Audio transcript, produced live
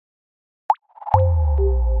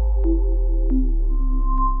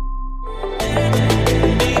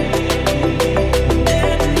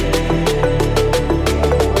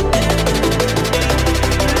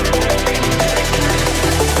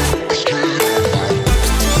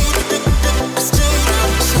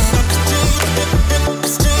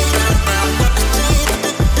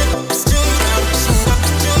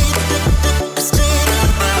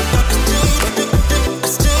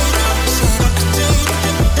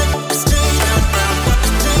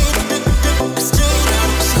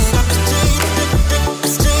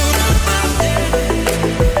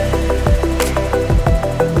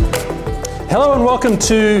welcome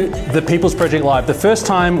to the People's Project Live, the first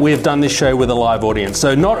time we have done this show with a live audience.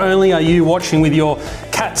 So not only are you watching with your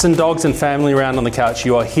cats and dogs and family around on the couch,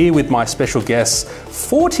 you are here with my special guests,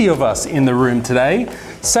 40 of us in the room today.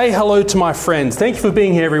 Say hello to my friends. Thank you for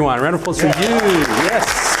being here, everyone. A round of applause for you. Yes.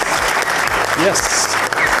 Yes.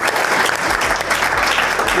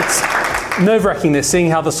 Nerve-wracking, they're seeing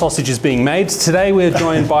how the sausage is being made. Today we're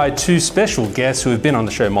joined by two special guests who have been on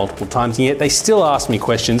the show multiple times, and yet they still ask me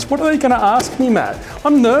questions. What are they going to ask me, Matt?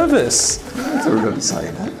 I'm nervous. I thought we were going to say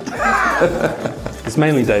that. It's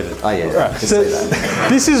mainly David. Oh, yeah. Right. So,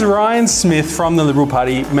 this is Ryan Smith from the Liberal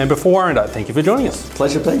Party, member for Warrandyte. Thank you for joining us.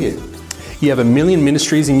 Pleasure being here. You have 1 million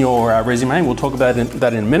ministries in your resume, and we'll talk about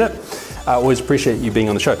that in a minute. Always appreciate you being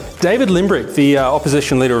on the show. David Limbrick, the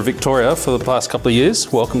opposition leader of Victoria for the past couple of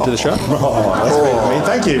years. Welcome to the show. That's great of me.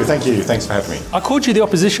 Thank you. Thanks for having me. I called you the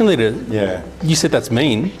opposition leader. Yeah. You said that's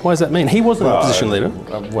mean. Why does that mean? He wasn't an opposition leader.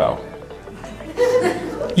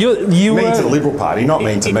 You mean to the Liberal Party, not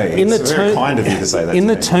mean to me. It's very kind of you to say that. In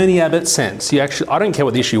the Tony Abbott sense, you actually, I don't care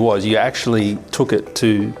what the issue was, you actually took it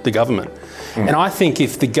to the government. And I think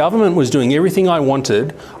if the government was doing everything I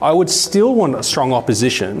wanted, I would still want a strong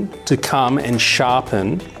opposition to come and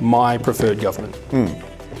sharpen my preferred government.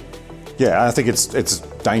 Yeah, I think it's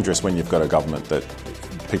dangerous when you've got a government that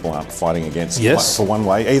people aren't fighting against for one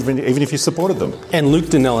way, even if you supported them. And Luke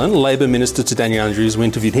Dinellan, Labor Minister to Daniel Andrews, who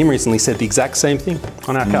interviewed him recently, said the exact same thing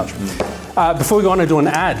on our couch. Before we go on, I do an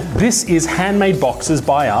ad. This is handmade boxes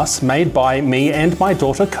by us, made by me and my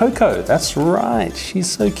daughter Coco. That's right. She's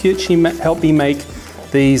so cute. She helped me make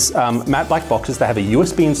these matte black boxes. They have a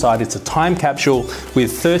USB inside. It's a time capsule with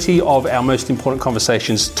 30 of our most important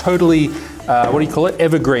conversations, totally,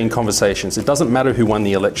 evergreen conversations. It doesn't matter who won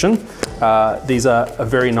the election. These are a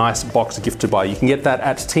very nice box gift to buy. You can get that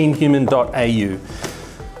at teamhuman.au.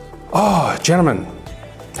 Oh, gentlemen,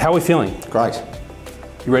 how are we feeling? Great.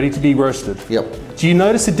 You ready to be roasted? Yep. Do you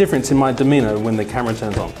notice a difference in my demeanour when the camera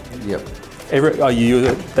turns on? Yep. They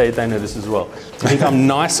notice as well. Do you think I'm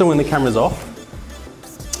nicer when the camera's off?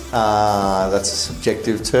 That's a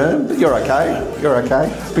subjective term, but you're okay. You're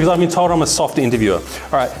okay. Because I've been told I'm a soft interviewer.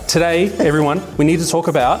 All right, today, everyone, we need to talk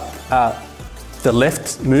about the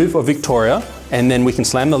left move of Victoria, and then we can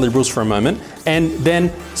slam the Liberals for a moment, and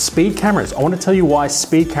then speed cameras. I want to tell you why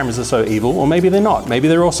speed cameras are so evil, or maybe they're not. Maybe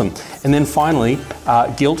they're awesome. And then finally,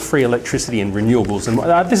 guilt-free electricity and renewables. And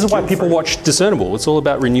this is why people watch Discernible. It's all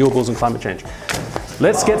about renewables and climate change.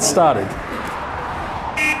 Let's get started.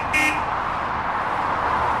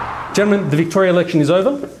 Gentlemen, the Victoria election is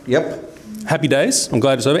over. Yep. Happy days. I'm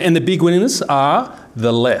glad it's over. And the big winners are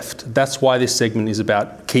the left. That's why this segment is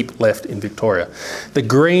about keep left in Victoria. The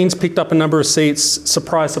Greens picked up a number of seats.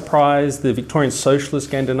 Surprise, surprise. The Victorian Socialists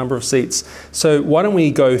gained a number of seats. So why don't we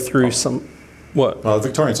go through some... What? Well, the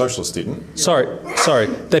Victorian Socialists didn't. Sorry.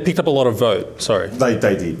 They picked up a lot of vote. Sorry. They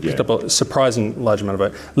did, yeah. Picked up a surprising large amount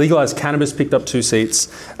of vote. Legalised cannabis picked up 2 seats.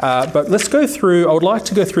 But let's go through... I would like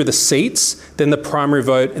to go through the seats, then the primary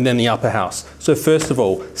vote, and then the upper house. So first of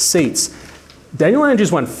all, seats. Daniel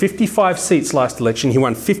Andrews won 55 seats last election. He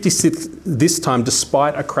won 56 this time,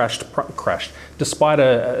 despite a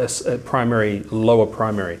lower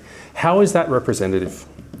primary. How is that representative?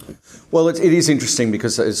 Well, it is interesting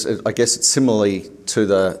because I guess it's similar to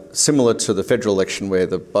the federal election where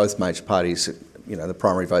both major parties, the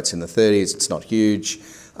primary vote's in the 30s. It's not huge.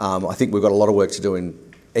 I think we've got a lot of work to do in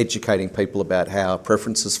educating people about how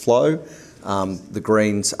preferences flow. The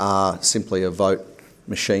Greens are simply a vote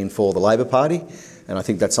machine for the Labor Party, and I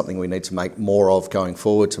think that's something we need to make more of going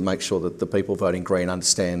forward to make sure that the people voting Green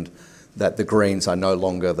understand that the Greens are no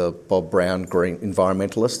longer the Bob Brown Green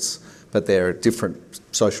environmentalists, but they're a different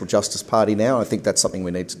social justice party now. I think that's something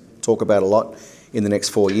we need to talk about a lot in the next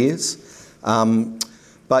 4 years.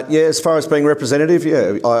 But yeah, as far as being representative,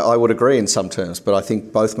 I would agree in some terms, but I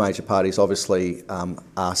think both major parties obviously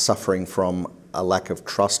are suffering from a lack of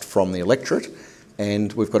trust from the electorate,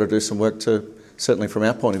 and we've got to do some work to, certainly from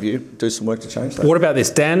our point of view, do some work to change that. What about this?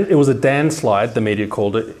 It was a Dan slide, the media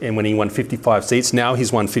called it, and when he won 55 seats, now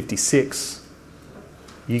he's won 56.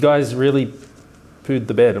 You guys really pooed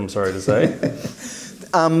the bed, I'm sorry to say.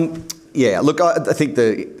 Look, I think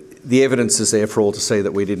the evidence is there for all to see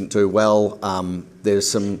that we didn't do well. There's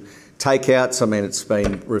some takeouts. I mean,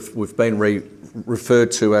 we've been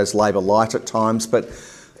referred to as Labor light at times, but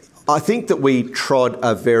I think that we trod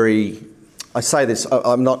I say this,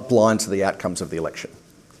 I'm not blind to the outcomes of the election.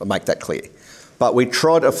 I'll make that clear. But we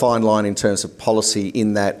trod a fine line in terms of policy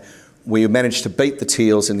in that we managed to beat the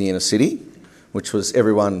Teals in the inner city, which was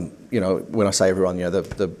everyone, when I say everyone,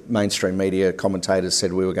 the mainstream media commentators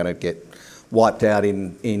said we were going to get wiped out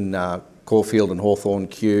in Caulfield and Hawthorn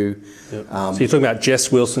Kew. Yep. So you're talking about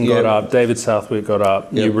Jess Wilson got up, David Southwick got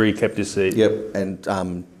up, Newbury kept his seat. Yep,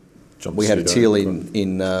 and we had a teal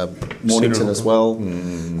in Mornington as well,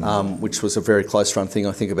 which was a very close run thing.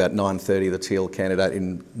 I think about 9:30 the teal candidate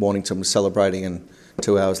in Mornington was celebrating, and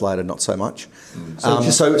 2 hours later, not so much.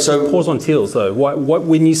 So pause on teals though. What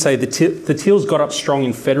when you say the teals got up strong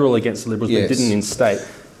in federal against the Liberals, but didn't in state?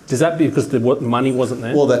 Is that because the money wasn't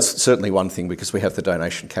there? Well, that's certainly one thing, because we have the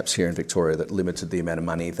donation caps here in Victoria that limited the amount of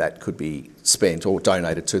money that could be spent or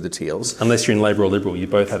donated to the teals. Unless you're in Labor or Liberal, you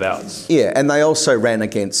both have outs. Yeah, and they also ran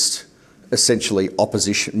against essentially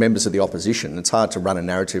opposition, members of the opposition. It's hard to run a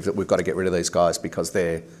narrative that we've got to get rid of these guys because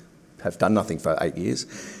they have done nothing for 8 years.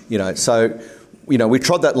 So we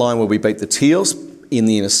trod that line where we beat the teals in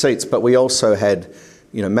the inner seats, but we also had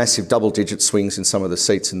massive double-digit swings in some of the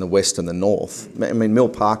seats in the west and the north. I mean, Mill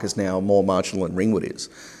Park is now more marginal than Ringwood is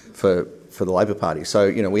for the Labor Party.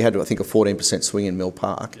 So, we had, I think, a 14% swing in Mill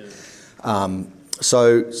Park.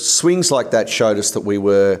 So swings like that showed us that we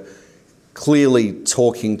were clearly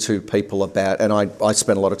talking to people about, and I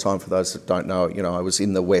spent a lot of time, for those that don't know, I was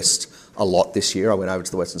in the west a lot this year. I went over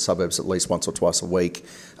to the western suburbs at least once or twice a week,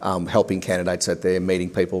 helping candidates out there, meeting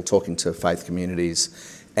people, talking to faith communities,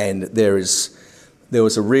 and there was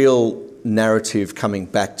a real narrative coming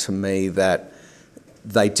back to me that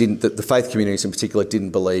that the faith communities in particular didn't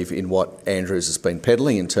believe in what Andrews has been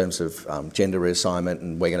peddling in terms of gender reassignment,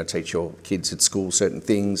 and we're going to teach your kids at school certain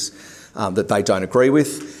things that they don't agree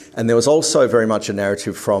with. And there was also very much a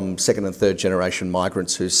narrative from second and third generation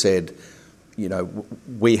migrants who said,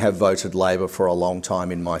 we have voted Labor for a long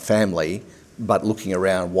time in my family, but looking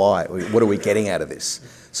around, why? What are we getting out of this?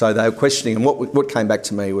 So they were questioning, and what came back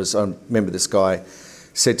to me was, I remember this guy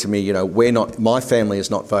said to me, my family is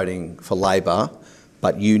not voting for Labor,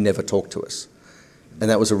 but you never talk to us. And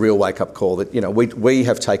that was a real wake-up call that, we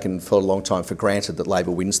have taken for a long time for granted that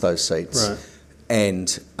Labor wins those seats. Right.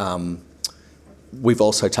 And we've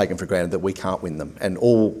also taken for granted that we can't win them. And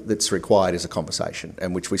all that's required is a conversation,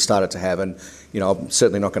 and which we started to have. And, I'm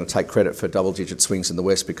certainly not going to take credit for double-digit swings in the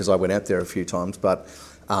West because I went out there a few times, but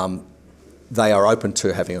they are open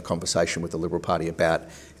to having a conversation with the Liberal Party about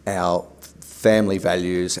our family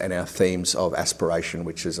values and our themes of aspiration,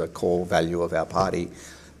 which is a core value of our party.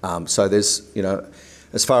 So there's,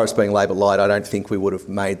 as far as being Labor light, I don't think we would have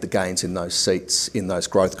made the gains in those seats, in those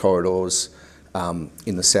growth corridors,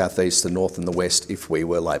 in the southeast, the north and the west, if we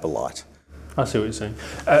were Labor light. I see what you're saying.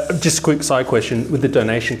 Just a quick side question. With the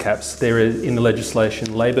donation caps, there is, in the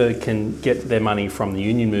legislation, Labor can get their money from the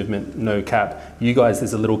union movement, no cap. You guys,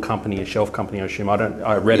 there's a little company, a shelf company, I assume.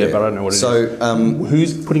 I read it, but I don't know what it is.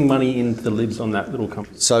 Who's putting money into the libs on that little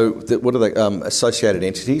company? So what are they? Associated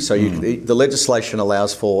entities. So the legislation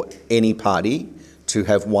allows for any party to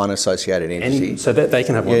have one associated entity. So that they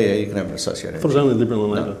can have one? Yeah, you can have an associated entity. I thought it was only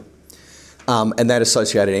Liberal and Labor. No. And that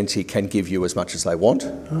associated entity can give you as much as they want.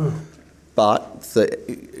 Oh. But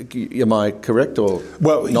am I correct or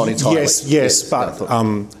not entirely? Yes, but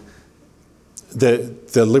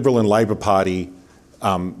the Liberal and Labor Party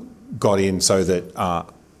got in so that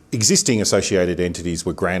existing associated entities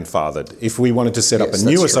were grandfathered. If we wanted to set up a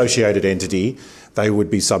new associated entity, they would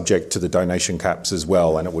be subject to the donation caps as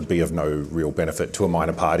well, and it would be of no real benefit to a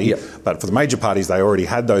minor party. Yep. But for the major parties, they already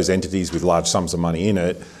had those entities with large sums of money in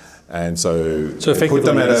it. And so put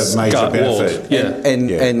them at a major benefit.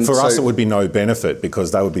 And for us, it would be no benefit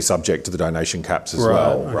because they would be subject to the donation caps as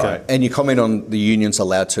well. Okay. Right. And you comment on the unions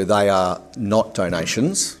allowed to. They are not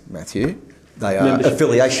donations, Matthew. They are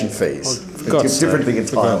affiliation fees. It's a different thing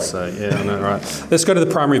entirely. Yeah, I know, right. Let's go to the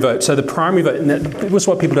primary vote. So the primary vote, this is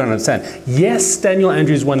what people don't understand. Yes, Daniel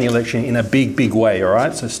Andrews won the election in a big, big way, all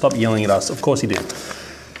right? So stop yelling at us. Of course he did.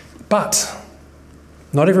 But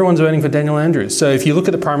not everyone's voting for Daniel Andrews. So if you look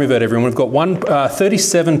at the primary vote, everyone, we've got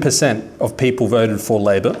 37% of people voted for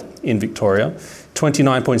Labor in Victoria,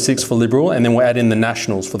 29.6 for Liberal, and then we'll add in the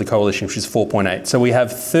Nationals for the coalition, which is 4.8. So we have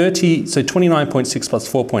 29.6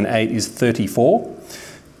 plus 4.8 is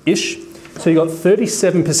 34-ish. So you got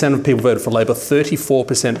 37% of people voted for Labor,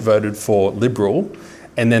 34% voted for Liberal,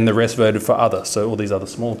 and then the rest voted for other, so all these other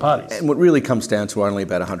smaller parties. And what really comes down to only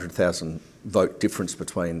about 100,000 vote difference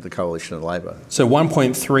between the coalition and Labor. So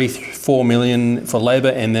 1.34 million for Labor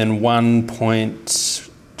and then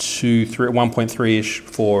 1.3-ish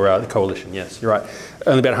for the coalition. Yes, you're right.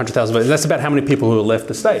 Only about 100,000 votes. That's about how many people who have left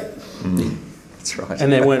the state. Mm. That's right.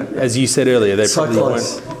 And they weren't, as you said earlier, they probably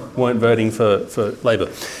weren't voting for Labor.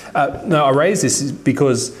 No, I raise this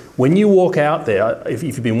because When you walk out there, if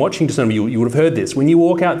you've been watching to some, you would have heard this. When you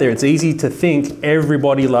walk out there, it's easy to think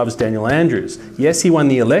everybody loves Daniel Andrews. Yes, he won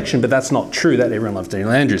the election, but that's not true that everyone loves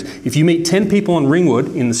Daniel Andrews. If you meet 10 people on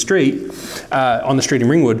Ringwood in the street, in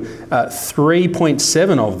Ringwood,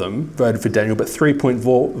 3.7 of them voted for Daniel, but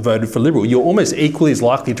 3.4 voted for Liberal. You're almost equally as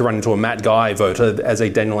likely to run into a Matt Guy voter as a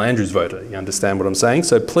Daniel Andrews voter. You understand what I'm saying?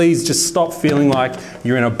 So please just stop feeling like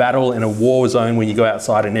you're in a battle, in a war zone when you go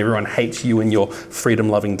outside and everyone hates you and your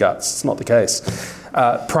freedom-loving guts. It's not the case.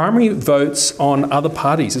 Primary votes on other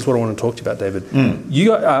parties is what I want to talk to you about, David. You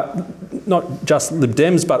got not just Lib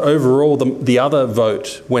Dems, but overall the other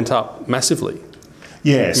vote went up massively.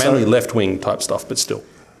 Yeah, mainly left-wing type stuff, but still.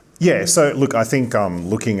 Yeah. So look, I think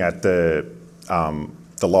looking at the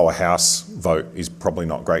lower house vote is probably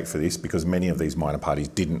not great for this because many of these minor parties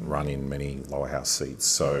didn't run in many lower house seats.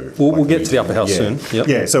 So we'll get to the upper house soon. Yep.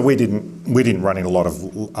 Yeah. So we didn't run in a lot of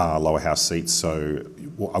lower house seats. So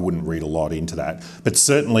I wouldn't read a lot into that. But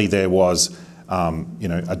certainly there was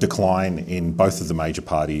a decline in both of the major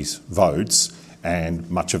parties' votes. And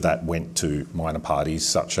much of that went to minor parties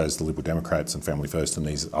such as the Liberal Democrats and Family First and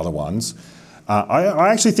these other ones. I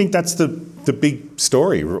actually think that's the big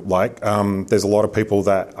story. There's a lot of people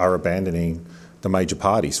that are abandoning the major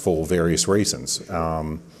parties for various reasons.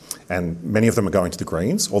 And many of them are going to the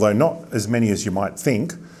Greens, although not as many as you might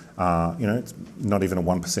think. It's not even a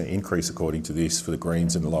 1% increase according to this for the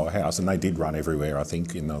Greens in the lower house. And they did run everywhere, I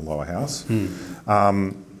think, in the lower house.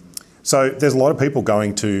 So there's a lot of people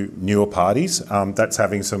going to newer parties. That's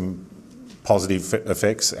having some positive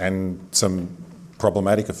effects and some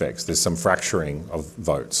problematic effects. There's some fracturing of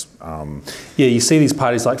votes. Yeah, you see these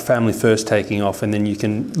parties like Family First taking off, and then you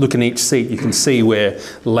can look in each seat, you can see where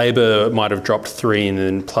Labor might have dropped 3 and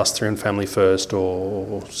then +3 on Family First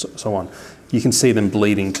or so on. You can see them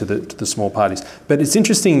bleeding to the small parties. But it's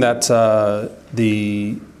interesting that some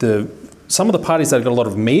of the parties that got a lot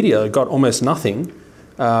of media got almost nothing.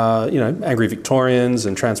 Angry Victorians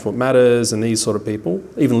and Transport Matters and these sort of people,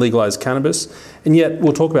 even legalised cannabis. And yet,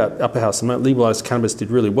 we'll talk about upper house, and legalised cannabis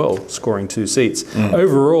did really well, scoring 2 seats.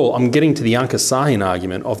 Overall, I'm getting to the Anka Sahin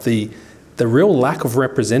argument of the real lack of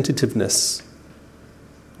representativeness.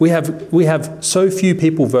 We have so few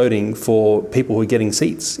people voting for people who are getting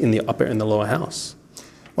seats in the upper and the lower house.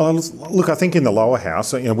 Well, look, I think in the lower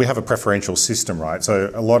house, we have a preferential system, right?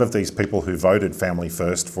 So a lot of these people who voted Family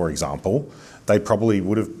First, for example, they probably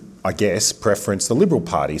would have, I guess, preferenced the Liberal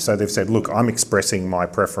Party. So they've said, look, I'm expressing my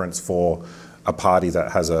preference for a party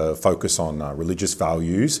that has a focus on religious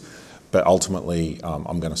values, but ultimately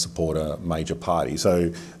I'm going to support a major party.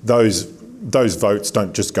 So those votes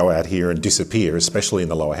don't just go out here and disappear, especially in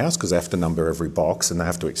the lower house, because they have to number every box and they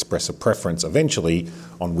have to express a preference eventually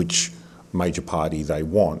on which major party they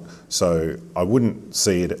want. So I wouldn't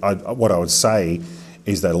see it. What I would say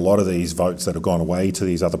is that a lot of these votes that have gone away to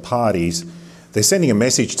these other parties, they're sending a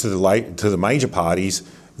message to the major parties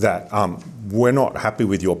that we're not happy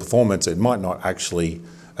with your performance. It might not actually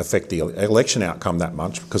affect the election outcome that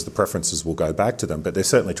much because the preferences will go back to them, but they're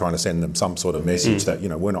certainly trying to send them some sort of message that,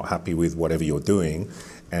 we're not happy with whatever you're doing,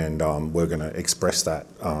 and we're going to express that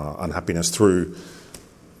unhappiness through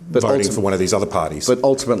voting for one of these other parties. But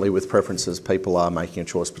ultimately, with preferences, people are making a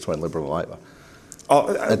choice between Liberal and Labor.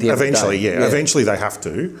 Eventually, yeah. Eventually they have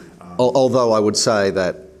to. Although I would say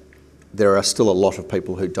that there are still a lot of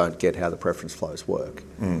people who don't get how the preference flows work.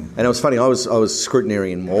 And it was funny, I was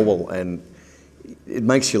scrutineering in Morwell, and it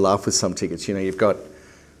makes you laugh with some tickets. You've got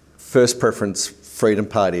first preference Freedom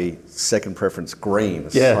Party, second preference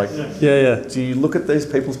Greens. Yeah. Do you look at these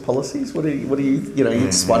people's policies? What do you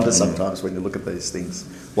just wonder sometimes when you look at these things.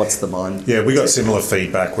 What's the mind? Yeah, we got similar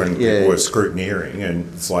feedback when people were scrutineering,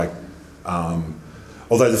 and it's like,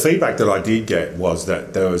 although the feedback that I did get was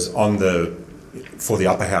that there was for the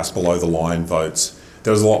upper house below the line votes,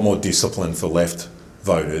 there was a lot more discipline for left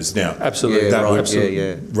voters. Now, absolutely,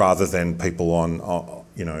 rather than people on,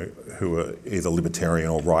 who are either libertarian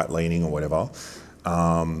or right-leaning or whatever.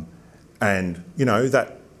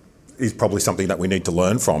 That is probably something that we need to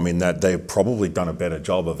learn from, in that they've probably done a better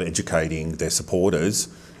job of educating their supporters,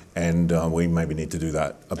 and we maybe need to do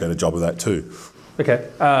a better job of that too. Okay.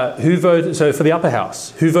 Who voted? So for the upper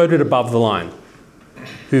house, who voted above the line?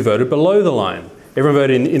 Who voted below the line?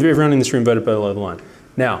 Everyone in this room voted below the line.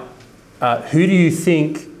 Now, who do you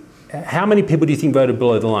think? How many people do you think voted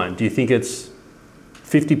below the line? Do you think it's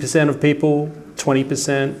 50% of people,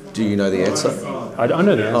 20%? Do you know the answer? I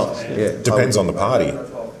know the answer. Depends on the party.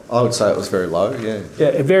 I would say it was very low, yeah. Yeah,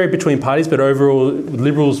 it varied between parties, but overall,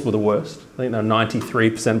 Liberals were the worst. I think they're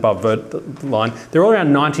 93% above the line. They're all around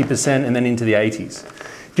 90% and then into the 80s.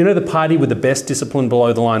 Do you know the party with the best discipline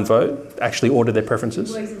below the line vote actually ordered their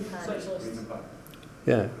preferences?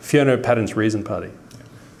 Yeah, Fiona Paddon's Reason Party.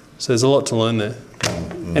 So there's a lot to learn there.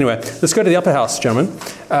 Anyway, let's go to the upper house, gentlemen.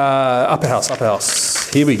 Upper house.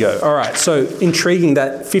 Here we go. All right, so intriguing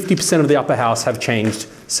that 50% of the upper house have changed.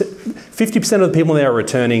 50% of the people there are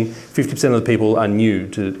returning, 50% of the people are new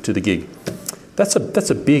to the gig. That's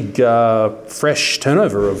a big, fresh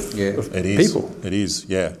turnover of people. It is,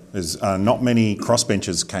 yeah. There's not many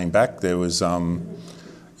crossbenchers came back. There was, I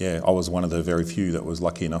was one of the very few that was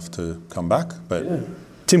lucky enough to come back. But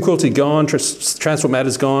Tim Quilty gone, Transport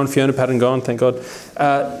Matters gone, Fiona Paddon gone, thank God.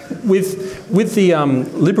 With the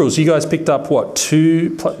Liberals, you guys picked up, what,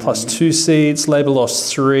 2 plus 2 seats, Labor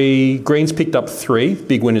lost 3, Greens picked up 3,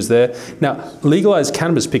 big winners there. Now, legalised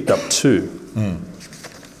cannabis picked up 2.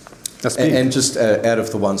 That's big. And just out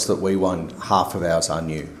of the ones that we won, half of ours are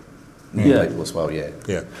new people as well, yeah.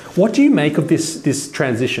 What do you make of this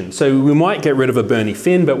transition? So we might get rid of a Bernie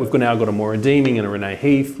Finn, but we've now got a Maura Deeming and a Renee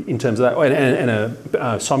Heath in terms of that, and a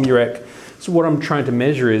Somyurek. So what I'm trying to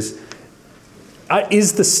measure is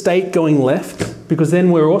the state going left? Because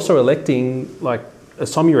then we're also electing like a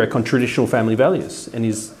Somyurek on traditional family values and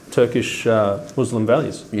his Turkish Muslim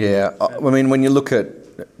values. Yeah, I mean, when you look at,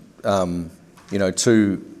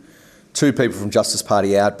 two people from Justice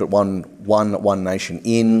Party out, but one Nation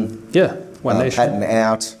in. Yeah, One Nation. Patten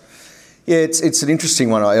out. Yeah, it's an interesting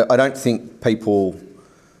one. I don't think people...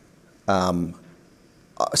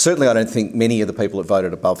 certainly I don't think many of the people that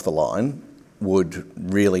voted above the line would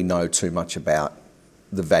really know too much about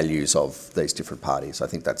the values of these different parties. I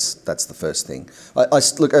think that's the first thing.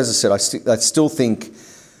 Look, as I said, I still think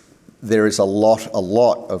there is a lot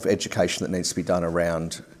of education that needs to be done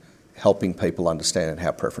around helping people understand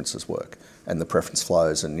how preferences work and the preference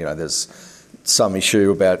flows. And, there's some issue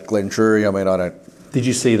about Glenn Drury. I mean, I don't... Did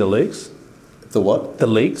you see the leaks? The what? The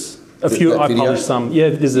leaks. I published some. Yeah,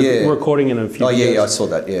 there's a recording in a few videos. Yeah, I saw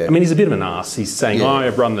that, yeah. I mean, he's a bit of an ass. He's saying,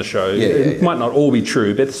 I've run the show. It might not all be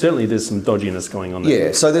true, but certainly there's some dodginess going on there.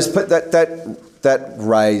 Yeah, so there's that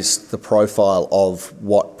raised the profile of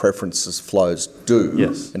what preferences flows do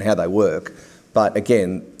and how they work. But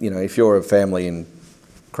again, if you're a family in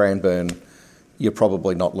Cranbourne, you're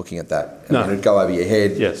probably not looking at that. And it'd go over your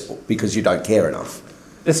head because you don't care enough.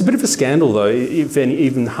 It's a bit of a scandal, though, if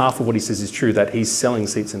even half of what he says is true, that he's selling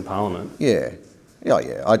seats in Parliament. Yeah.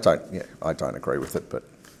 I don't agree with it, but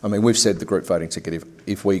I mean, we've said the group voting ticket,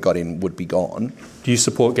 if we got in, would be gone. Do you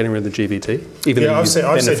support getting rid of the GVT? I've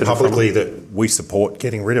said publicly that we support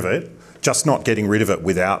getting rid of it, just not getting rid of it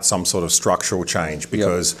without some sort of structural change,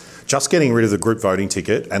 because just getting rid of the group voting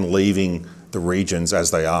ticket and leaving the regions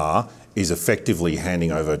as they are is effectively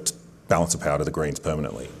handing over balance of power to the Greens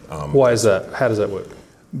permanently. Why is that? How does that work?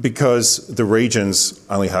 Because the regions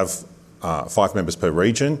only have 5 members per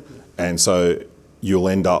region, and so you'll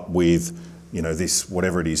end up with, this,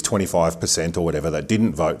 whatever it is, 25% or whatever that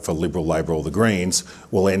didn't vote for Liberal, Labor or the Greens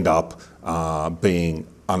will end up being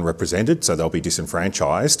unrepresented, so they'll be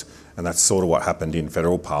disenfranchised, and that's sort of what happened in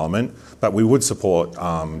federal parliament. But we would support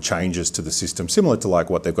changes to the system, similar to like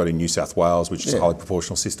what they've got in New South Wales, which is a highly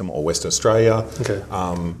proportional system, or Western Australia,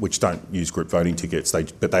 which don't use group voting tickets,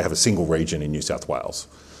 but they have a single region in New South Wales.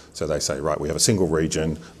 So they say, right, we have a single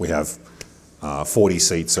region, we have 40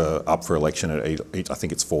 seats are up for election at each, I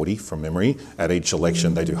think it's 40 from memory. At each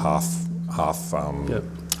election, they do half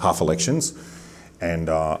elections, and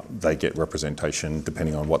they get representation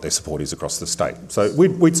depending on what their support is across the state. So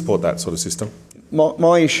we'd support that sort of system.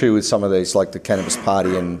 My issue with some of these, like the Cannabis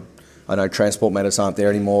Party, and I know Transport Matters aren't there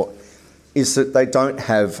anymore, is that they don't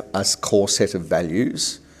have a core set of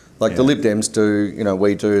values. Like the Lib Dems do,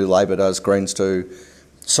 we do, Labor does, Greens do.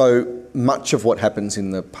 So much of what happens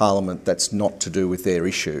in the parliament that's not to do with their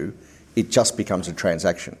issue, it just becomes a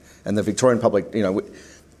transaction. And the Victorian public,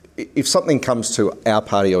 if something comes to our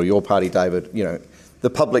party or your party, David, the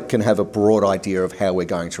public can have a broad idea of how we're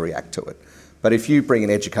going to react to it. But if you bring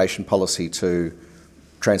an education policy to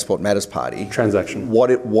Transport Matters Party... Transaction.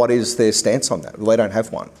 What is their stance on that? Well, they don't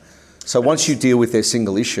have one. So once you deal with their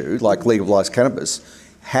single issue, like legalised cannabis,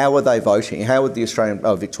 how are they voting? How would the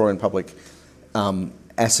Victorian public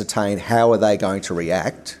ascertain how are they going to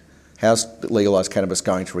react? How's legalised cannabis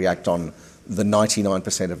going to react on the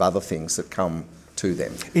 99% of other things that come to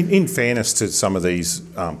them? In fairness to some of these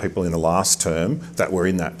people in the last term that were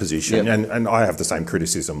in that position, and I have the same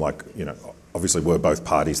criticism, obviously we're both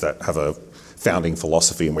parties that have a founding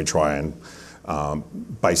philosophy and we try and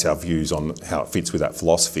base our views on how it fits with that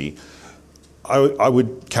philosophy. I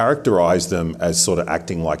would characterise them as sort of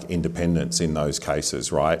acting like independents in those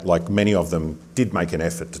cases, right? Like many of them did make an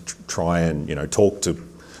effort to try and, talk to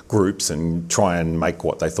groups and try and make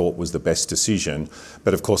what they thought was the best decision.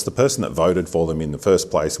 But of course, the person that voted for them in the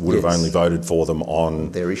first place would have only voted for them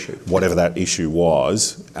on their issue, whatever that issue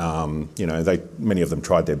was. Many of them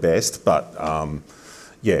tried their best, but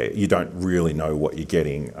you don't really know what you're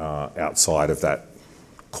getting outside of that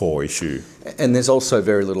core issue. And there's also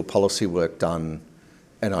very little policy work done.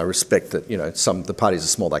 And I respect that, the parties are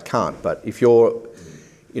small, they can't. But if you're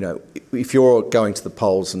going to the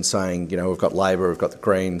polls and saying, we've got Labor, we've got the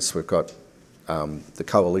Greens, we've got the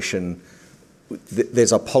Coalition,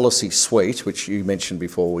 there's a policy suite, which you mentioned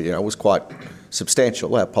before, was quite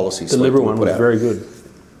substantial, our policy suite. The Liberal one was very good.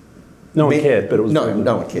 No one cared, but it was very good.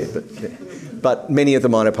 No one cared, but many of the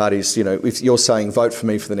minor parties, if you're saying vote for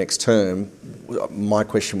me for the next term, my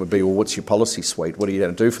question would be, well, what's your policy suite? What are you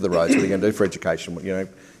going to do for the roads? What are you going to do for education?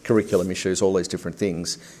 Curriculum issues, all these different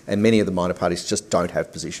things. And many of the minor parties just don't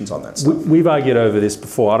have positions on that stuff. We've argued over this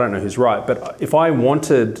before. I don't know who's right, but if I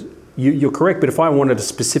wanted, you're correct, but if I wanted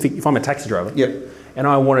if I'm a taxi driver, and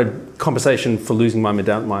I wanted compensation for losing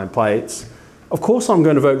my plates, of course I'm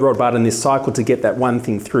going to vote Rod Barton in this cycle to get that one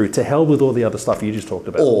thing through. To hell with all the other stuff you just talked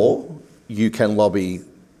about. Or you can lobby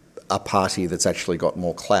a party that's actually got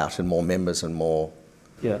more clout and more members and more,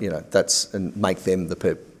 and make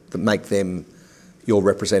them your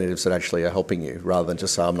representatives that actually are helping you, rather than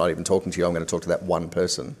just say, I'm not even talking to you, I'm going to talk to that one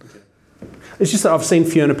person. It's just that I've seen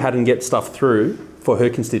Fiona Patten get stuff through for her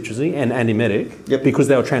constituency and Andy Meddick because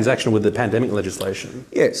they were transactional with the pandemic legislation.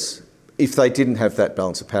 Yes. If they didn't have that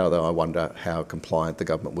balance of power, though, I wonder how compliant the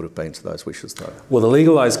government would have been to those wishes, though. Well, the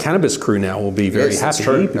legalised cannabis crew now will be very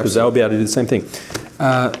happy because they'll be able to do the same thing.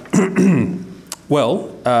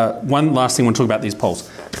 One last thing I want to talk about these polls.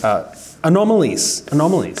 Anomalies.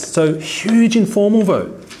 So, huge informal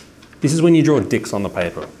vote. This is when you draw dicks on the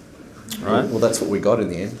paper, right? Well, that's what we got in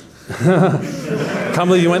the end. Can't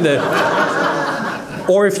believe you went there.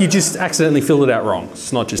 Or if you just accidentally filled it out wrong.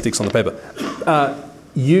 It's not just dicks on the paper.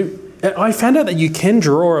 I found out that you can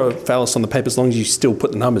draw a phallus on the paper as long as you still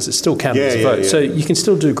put the numbers. It still counts as a vote. So you can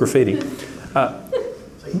still do graffiti. I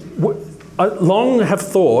long have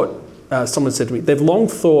thought, someone said to me, they've long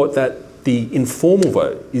thought that the informal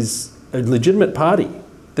vote is a legitimate party.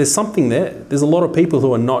 There's something there. There's a lot of people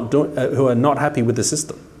who are not happy with the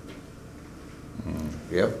system.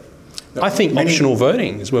 Yep. I think optional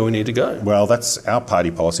voting is where we need to go. Well, that's our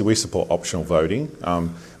party policy. We support optional voting.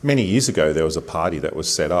 Many years ago, there was a party that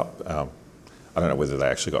was set up. I don't know whether they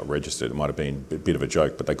actually got registered. It might have been a bit of a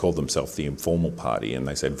joke, but they called themselves the Informal Party, and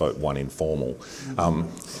they said vote one informal.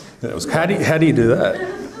 How do you do that?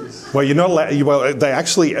 Well, you're not allowed. Well,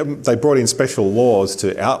 they brought in special laws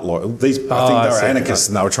to outlaw these. I think they were anarchists,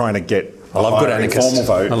 and they were trying to get a good informal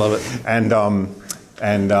vote. I love it.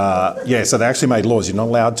 So they actually made laws. You're not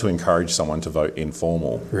allowed to encourage someone to vote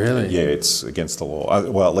informal. Really? Yeah, it's against the law.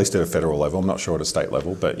 Well, at least at a federal level. I'm not sure at a state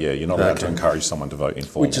level, but yeah, you're not allowed to encourage someone to vote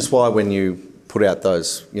informal. Which is why when you put out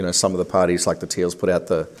those, some of the parties like the Teals put out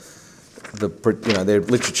their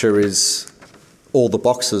literature is all the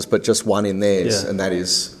boxes, but just one in theirs, and that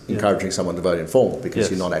is encouraging someone to vote informal because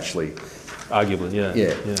you're not actually... Arguably,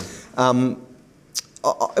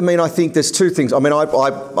 I think there's two things. I'm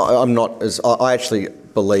not as... I actually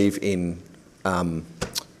believe in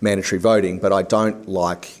mandatory voting, but I don't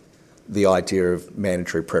like the idea of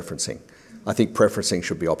mandatory preferencing. I think preferencing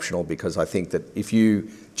should be optional because I think that if you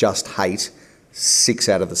just hate 6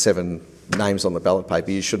 out of the 7 names on the ballot paper,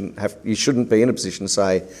 you shouldn't be in a position to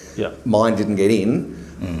say, mine didn't get in,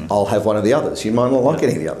 I'll have one of the others. You might not like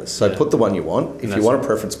any of the others. So put the one you want. If you want a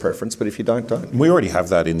preference, but if you don't. We already have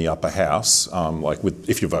that in the upper house.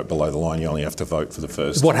 If you vote below the line, you only have to vote for the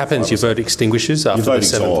first. What happens? Your vote extinguishes after your vote the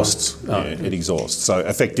 7 exhausts. It exhausts. So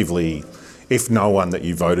effectively, if no one that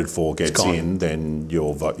you voted for gets in, then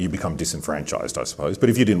you become disenfranchised, I suppose. But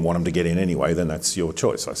if you didn't want them to get in anyway, then that's your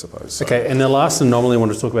choice, I suppose. So. Okay, and the last anomaly I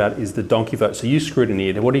want to talk about is the donkey vote. So you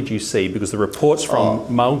scrutineered. What did you see? Because the reports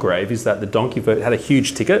from Mulgrave is that the donkey vote had a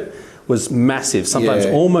huge ticket, was massive, sometimes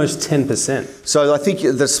almost 10%. So I think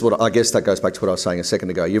I guess that goes back to what I was saying a second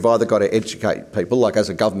ago. You've either got to educate people, like as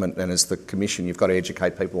a government and as the commission, you've got to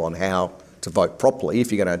educate people on how to vote properly.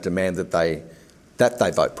 If you're going to demand that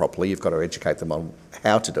they vote properly, you've got to educate them on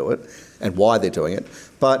how to do it and why they're doing it.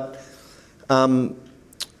 But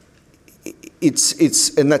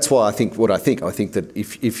it's and that's why I think that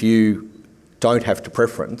if you don't have to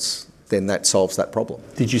preference, then that solves that problem.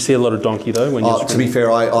 Did you see a lot of donkey though? When to be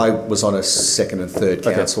fair, I was on a second and third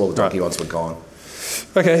council. All the donkey ones were gone.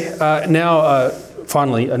 Okay, now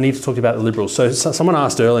finally, I need to talk to you about the Liberals. So someone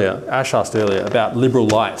asked earlier, Ash asked earlier about Liberal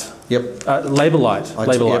Light. Yep. Labor Light.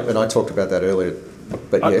 Labor Light. And I talked about that earlier.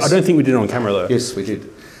 But yes. I don't think we did it on camera though. Yes, we did.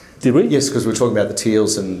 Did we? Yes, because we're talking about the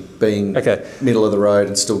Teals and being middle of the road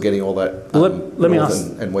and still getting all that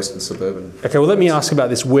northern and western suburban. Okay, well, let me ask about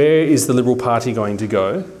this. Where is the Liberal Party going to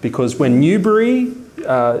go? Because when Newbury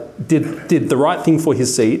did the right thing for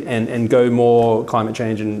his seat and go more climate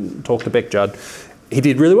change and talk to Beck Judd, he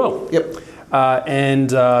did really well. Yep. And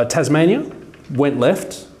Tasmania went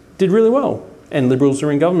left, did really well, and Liberals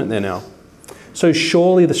are in government there now. So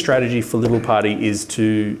surely the strategy for Liberal Party is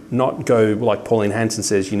to not go like Pauline Hanson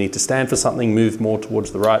says, you need to stand for something, move more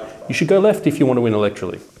towards the right. You should go left if you want to win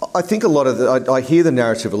electorally. I think a lot of I hear the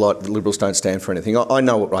narrative a lot that Liberals don't stand for anything. I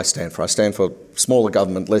know what I stand for. I stand for smaller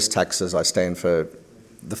government, less taxes. I stand for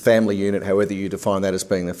the family unit, however you define that as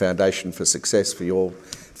being the foundation for success for your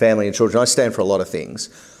family and children. I stand for a lot of things.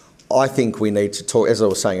 I think we need to talk, as I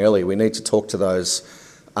was saying earlier, we need to talk to those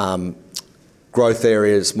growth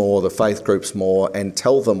areas more, the faith groups more, and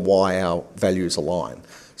tell them why our values align.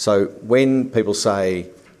 So when people say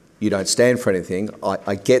you don't stand for anything,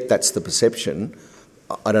 I get that's the perception.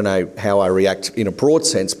 I don't know how I react in a broad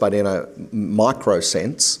sense, but in a micro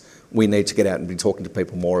sense, we need to get out and be talking to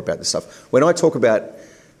people more about this stuff. When I talk about,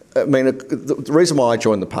 the reason why I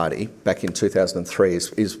joined the party back in 2003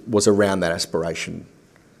 was around that aspiration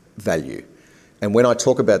value. And when I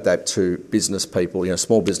talk about that to business people,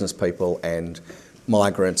 small business people and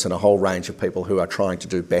migrants and a whole range of people who are trying to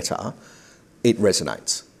do better, it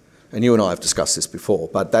resonates. And you and I have discussed this before,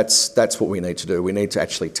 but that's what we need to do. We need to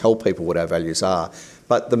actually tell people what our values are.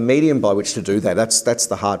 But the medium by which to do that, that's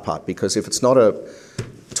the hard part, because if it's not a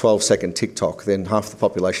 12-second TikTok, then half the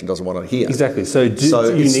population doesn't want to hear. Exactly. So it's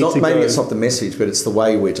not the message, but it's the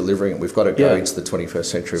way we're delivering it. We've got to go into the 21st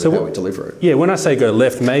century with how we deliver it. Yeah, when I say go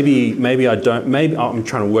left, maybe I don't. Maybe I'm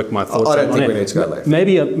trying to work my thoughts out. I don't think we need to go left.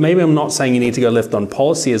 Maybe I'm not saying you need to go left on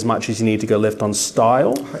policy as much as you need to go left on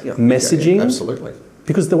style, messaging. Yeah, absolutely.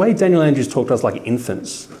 Because the way Daniel Andrews talked to us like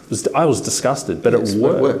infants, I was disgusted, but it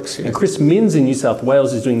works. Yeah. And Chris Minns in New South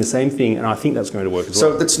Wales is doing the same thing, and I think that's going to work as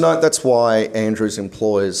well. So that's why Andrews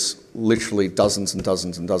employs literally dozens and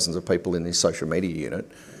dozens and dozens of people in his social media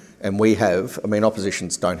unit. And we have,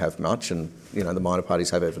 oppositions don't have much, and the minor parties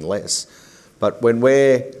have even less. But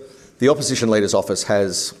the opposition leader's office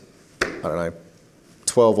has,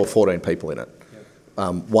 12 or 14 people in it.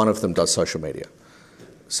 One of them does social media.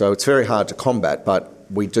 So it's very hard to combat, but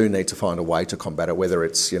we do need to find a way to combat it, whether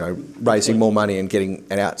it's, raising more money and getting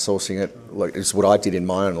and outsourcing it, like it's what I did in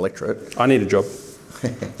my own electorate. I need a job.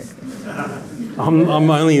 I'm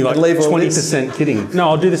only like 20% kidding. No,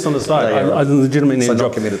 I'll do this on the side. I legitimately need a job. So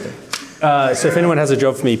not committed then. So if anyone has a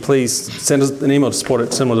job for me, please send us an email to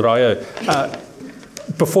support@cinema.io.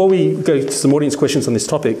 Before we go to some audience questions on this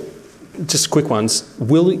topic, just quick ones.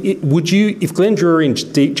 Would you, if Glenn Drury and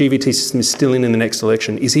GVT system is still in the next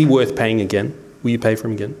election, is he worth paying again? Will you pay for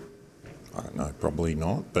him again? I don't know, probably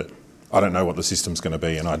not, but I don't know what the system's going to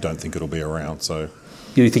be, and I don't think it'll be around, so...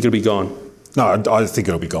 You think it'll be gone? No, I think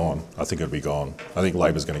it'll be gone. I think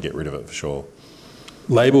Labor's going to get rid of it for sure.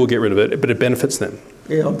 Labor will get rid of it, but it benefits them.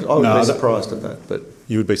 Yeah, I would be surprised at that, but...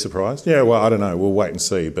 You would be surprised? Yeah, well, I don't know. We'll wait and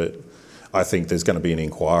see, but I think there's going to be an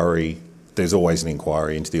inquiry. There's always an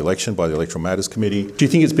inquiry into the election by the Electoral Matters Committee. Do you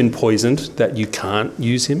think it's been poisoned that you can't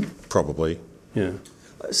use him? Probably. Yeah.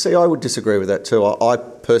 See, I would disagree with that too. I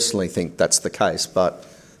personally think that's the case, but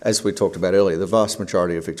as we talked about earlier, the vast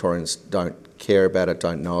majority of Victorians don't care about it,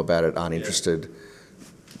 don't know about it, aren't interested.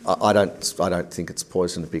 I don't think it's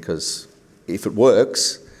poisoned, because if it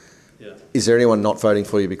works, is there anyone not voting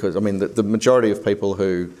for you? Because, the majority of people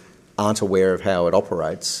who aren't aware of how it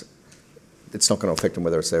operates, it's not going to affect them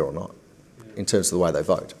whether it's there or not, in terms of the way they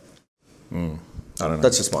vote. I don't know.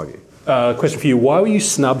 That's just my view. Question for you. Why were you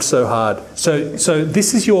snubbed so hard? So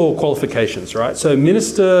this is your qualifications, right? So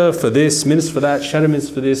minister for this, minister for that, shadow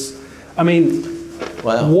minister for this.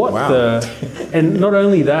 Wow. And not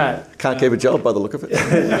only that... Can't keep a job by the look of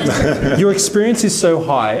it. Your experience is so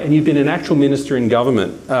high, and you've been an actual minister in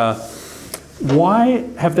government. Why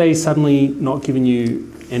have they suddenly not given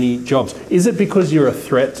you any jobs? Is it because you're a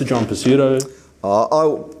threat to John Pesutto?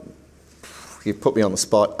 You've put me on the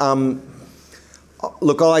spot.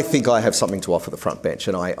 Look, I think I have something to offer the front bench,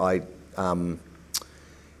 and I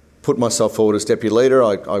put myself forward as deputy leader.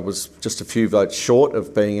 I was just a few votes short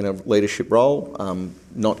of being in a leadership role.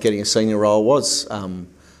 Not getting a senior role was,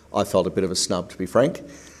 I felt a bit of a snub, to be frank.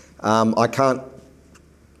 I can't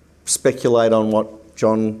speculate on what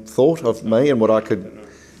John thought of me and what I could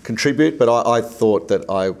contribute, but I thought that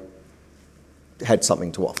I had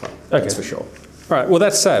something to offer, that's for sure. Right, well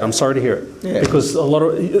that's sad, I'm sorry to hear it. Yeah. Because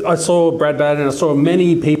I saw Brad Baden and I saw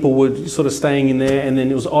many people were sort of staying in there, and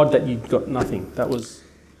then it was odd that you got nothing. That was...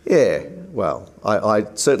 Yeah, well, I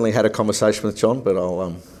certainly had a conversation with John, but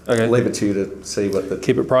I'll Okay. leave it to you to see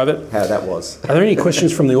Keep it private. how that was. Are there any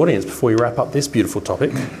questions from the audience before we wrap up this beautiful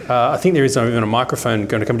topic? I think there is even a microphone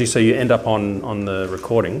going to come to you, so you end up on the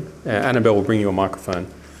recording. Annabelle will bring you a microphone.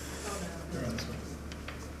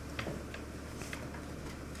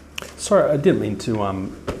 Sorry, I didn't mean to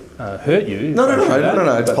hurt you.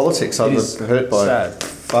 No. It's politics. I was hurt by sad.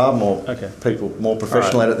 far more people, more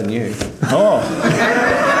professional at it than you. It's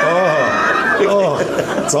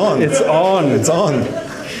on. It's on. It's on.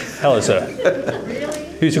 Hello, sir.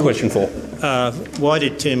 Who's your question for? Why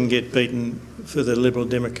did Tim get beaten for the Liberal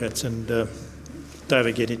Democrats and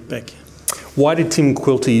David get it back? Why did Tim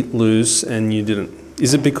Quilty lose and you didn't?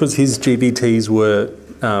 Is it because his GBTs were,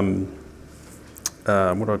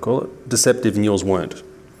 what do I call it, deceptive and yours weren't?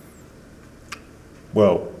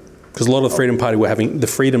 Well, because a lot of the Freedom Party the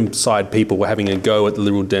Freedom side people were having a go at the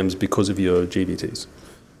Liberal Dems because of your GBTs.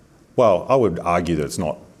 Well, I would argue that it's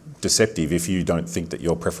not deceptive if you don't think that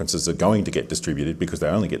your preferences are going to get distributed, because they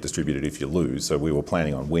only get distributed if you lose. So we were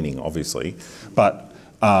planning on winning, obviously. But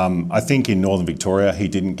I think in Northern Victoria, he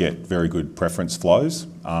didn't get very good preference flows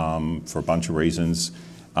for a bunch of reasons.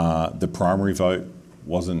 The primary vote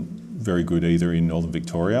wasn't very good either in Northern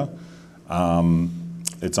Victoria.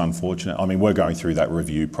 It's unfortunate. I mean, we're going through that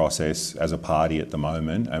review process as a party at the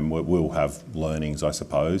moment, and we'll have learnings, I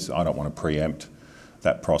suppose. I don't want to preempt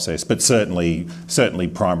that process, but certainly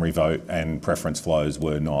primary vote and preference flows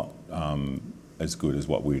were not as good as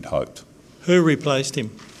what we'd hoped. Who replaced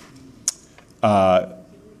him? Well,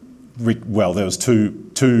 there was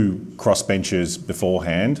two crossbenchers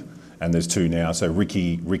beforehand, and there's two now. So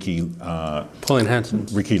Pauline Hanson.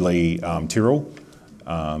 Ricky Lee Tyrrell.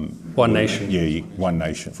 One Nation. Yeah, One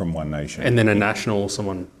Nation, from One Nation. And then a national,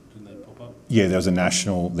 someone. Yeah, there was a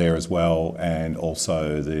national there as well, and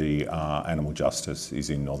also the Animal Justice is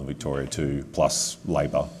in Northern Victoria too, plus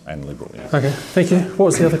Labor and Liberal. Yeah. Okay, thank you. What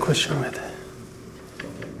was the other question with?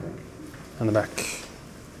 On the back.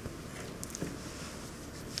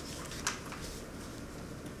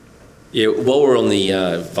 Yeah, while we're on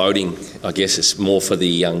the voting, I guess it's more for the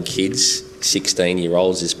young kids,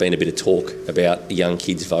 16-year-olds. There's been a bit of talk about young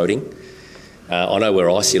kids voting. I know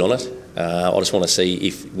where I sit on it. I just want to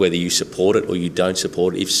see whether you support it or you don't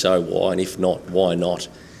support it. If so, why? And if not, why not?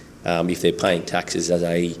 If they're paying taxes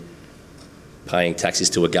paying taxes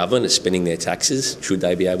to a government, spending their taxes, should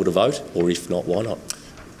they be able to vote? Or if not, why not?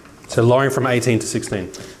 So lowering from 18 to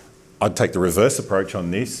 16. I'd take the reverse approach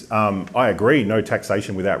on this. I agree, no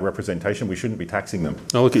taxation without representation. We shouldn't be taxing them.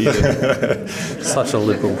 Oh, look at you. Such a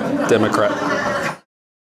Liberal Democrat.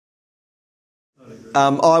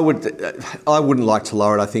 I wouldn't like to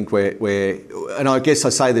lower it. I think and I guess I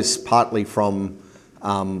say this partly from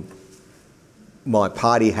my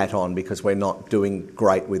party hat on, because we're not doing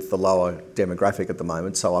great with the lower demographic at the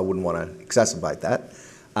moment, so I wouldn't want to exacerbate that.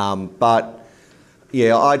 But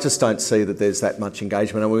yeah, I just don't see that there's that much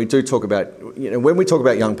engagement. And when we do talk about, when we talk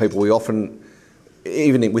about young people, we often,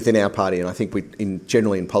 even within our party, and I think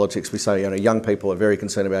generally in politics, we say, young people are very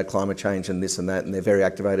concerned about climate change and this and that, and they're very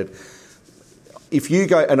activated. If you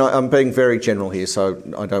go, and I'm being very general here, so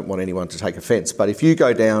I don't want anyone to take offence, but if you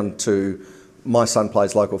go down to my son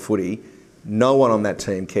plays local footy, no one on that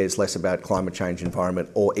team cares less about climate change, environment,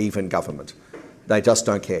 or even government. They just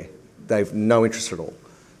don't care. They've no interest at all.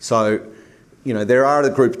 So, there are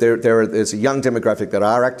there's a young demographic that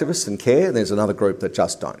are activists and care, and there's another group that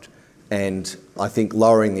just don't. And I think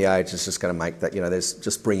lowering the age is just going to make that, there's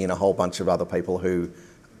just bring in a whole bunch of other people who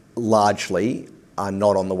largely are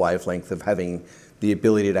not on the wavelength of having the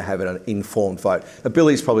ability to have an informed vote.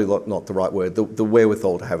 Ability is probably not the right word, the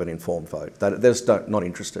wherewithal to have an informed vote. They're just not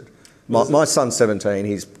interested. My son's 17,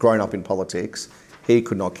 he's grown up in politics, he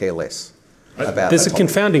could not care less about There's a topic.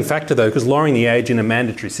 confounding factor though, because lowering the age in a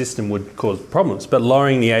mandatory system would cause problems, but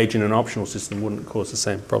lowering the age in an optional system wouldn't cause the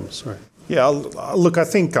same problems. Sorry. Yeah, look, I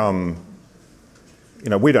think, I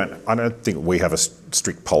don't think we have a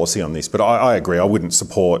strict policy on this, but I agree. I wouldn't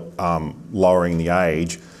support lowering the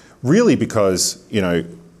age, really, because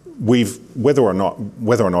whether or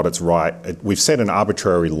not it's right, we've set an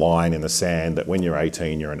arbitrary line in the sand that when you're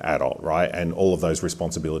 18, you're an adult, right? And all of those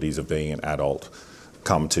responsibilities of being an adult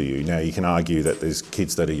come to you. Now, you can argue that there's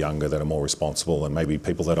kids that are younger that are more responsible, and maybe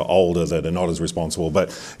people that are older that are not as responsible. But,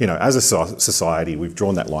 as a society, we've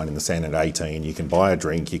drawn that line in the sand at 18. You can buy a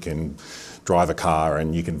drink, you can drive a car,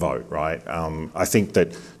 and you can vote, right? I think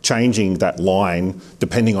that changing that line,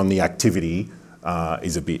 depending on the activity,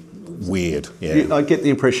 is a bit weird. Yeah. I get the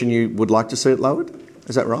impression you would like to see it lowered.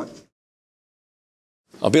 Is that right?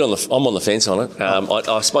 I'm on the fence on it.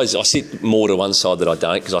 I suppose I sit more to one side that I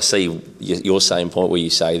don't, because I see your same point where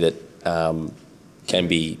you say that can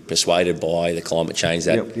be persuaded by the climate change,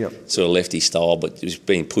 that sort of lefty style, but it was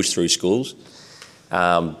being pushed through schools.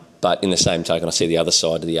 But in the same token, I see the other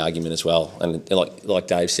side of the argument as well. And like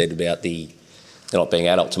Dave said about they're not being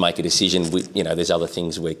adult to make a decision. There's other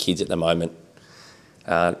things where kids at the moment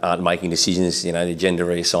aren't making decisions, the gender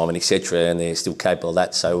reassignment, etc., and they're still capable of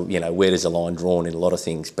that. So, where does the line drawn in a lot of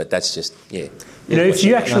things? But that's just, if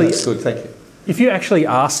you actually... that's good, thank you. If you actually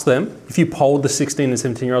asked them, if you polled the 16 and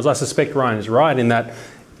 17-year-olds, I suspect Ryan is right in that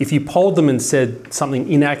if you polled them and said something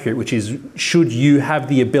inaccurate, which is, should you have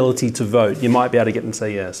the ability to vote, you might be able to get them to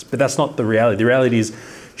say yes. But that's not the reality. The reality is,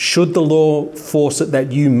 should the law force it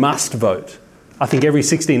that you must vote? I think every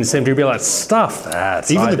 16 and 17 will be like, stuff that.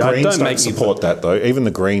 Even the Greens don't support that, though. Even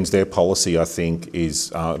the Greens, their policy, I think, is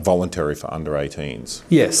voluntary for under 18s.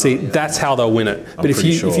 Yeah, see, that's how they'll win it. But if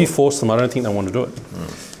you force them, I don't think they want to do it.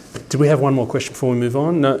 Did we have one more question before we move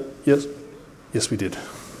on? No? Yes? Yes, we did.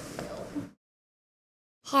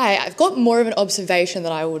 Hi, I've got more of an observation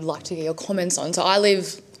that I would like to get your comments on. So I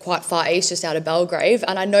live quite far east, just out of Belgrave,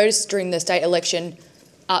 and I noticed during the state election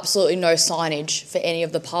absolutely no signage for any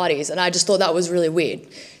of the parties, and I just thought that was really weird.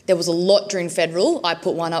 There was a lot during federal. I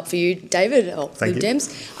put one up for you, David, or Lib Dems.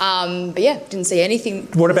 But yeah, didn't see anything.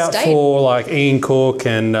 What about for like Ian Cook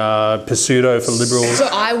and Pizzuto for Liberals? So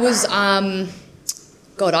I was,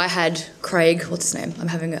 I had Craig. What's his name? I'm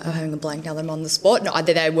having a blank now that I'm on the spot. No,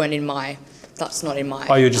 they weren't in my. That's not in my.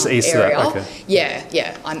 Oh, you're just east area. of that. Okay.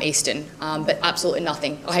 Yeah, I'm eastern, but absolutely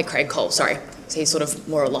nothing. I had Craig Cole. Sorry. So he's sort of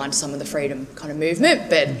more aligned to some of the freedom kind of movement,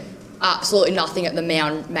 but absolutely nothing at the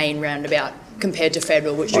main roundabout compared to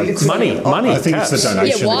federal, which it's money. I think it's the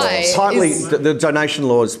donation laws. Partly, the donation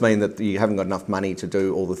laws mean that you haven't got enough money to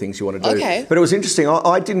do all the things you want to do. Okay. But it was interesting.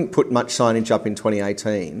 I didn't put much signage up in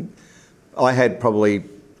 2018. I had probably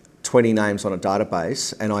 20 names on a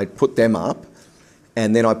database, and I put them up,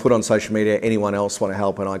 and then I put on social media, anyone else want to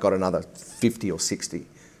help, and I got another 50 or 60.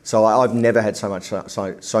 So I've never had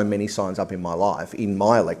so many signs up in my life, in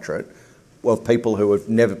my electorate, of people who have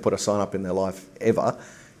never put a sign up in their life ever,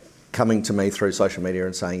 coming to me through social media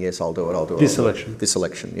and saying, yes, I'll do it. This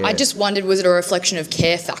election, yeah. I just wondered, was it a reflection of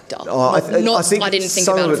care factor? I think I didn't think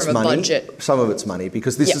about it from a budget. Some of it's money,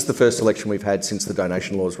 because this is the first election we've had since the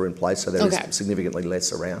donation laws were in place, so there is significantly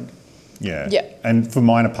less around. Yeah. And for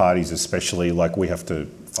minor parties especially, we have to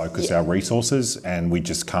focus our resources, and we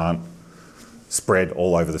just can't spread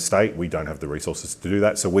all over the state. We don't have the resources to do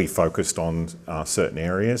that, so we focused on certain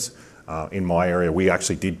areas. In my area, we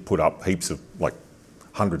actually did put up heaps of,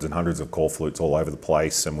 hundreds and hundreds of call flutes all over the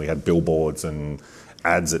place, and we had billboards and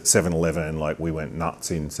ads at 7-Eleven. We went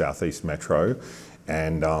nuts in Southeast Metro,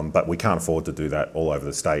 and but we can't afford to do that all over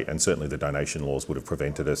the state, and certainly the donation laws would have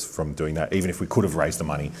prevented us from doing that, even if we could have raised the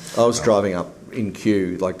money. I was driving up in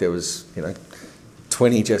queue, there was,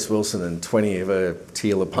 20 Jess Wilson and 20 of a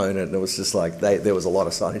Teal opponent, and it was just there was a lot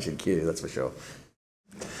of signage in queue, that's for sure.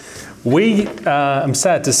 We, I'm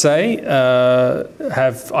sad to say,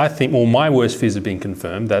 have, I think, my worst fears have been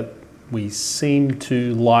confirmed, that we seem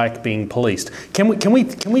to like being policed. Can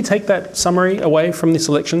we take that summary away from this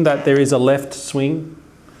election, that there is a left swing?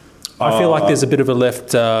 I feel like there's a bit of a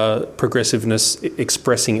left progressiveness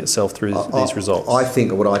expressing itself through these results. I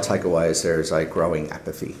think what I take away is there is a growing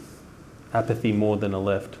apathy. Apathy more than a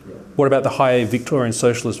left. Yeah. What about the high Victorian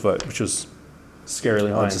socialist vote, which was scarily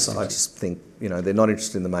high? I just think, they're not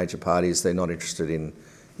interested in the major parties. They're not interested in,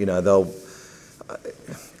 I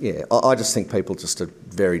just think people just are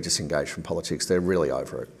very disengaged from politics. They're really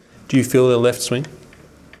over it. Do you feel they're left swing?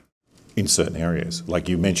 In certain areas,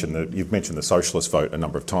 you've mentioned the socialist vote a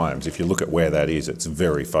number of times. If you look at where that is, it's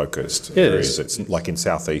very focused areas. It's in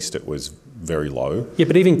Southeast, it was very low. Yeah,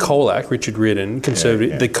 but even Colac, Richard Riordan,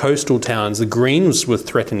 Conservative, the coastal towns, the Greens were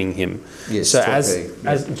threatening him. Yes, so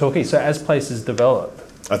as places develop,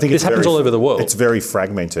 I think this happens all over the world. It's very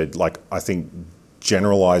fragmented. I think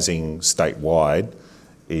generalising statewide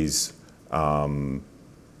is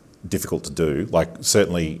difficult to do.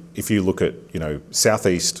 Certainly, if you look at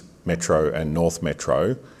Southeast Metro and North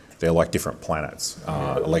Metro, they're different planets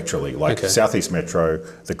electorally. Southeast Metro,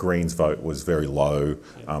 the Greens vote was very low.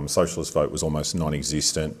 Socialist vote was almost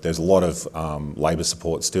non-existent. There's a lot of Labor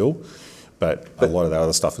support still, but a lot of that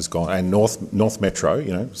other stuff is gone. And North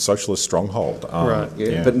Metro, socialist stronghold.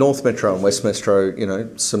 But North Metro and West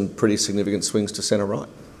Metro, some pretty significant swings to centre right.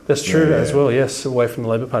 That's true as well, yes, away from the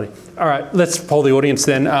Labor Party. All right, let's poll the audience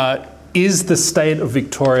then. Is the state of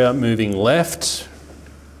Victoria moving left?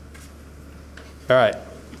 All right.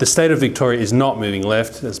 The state of Victoria is not moving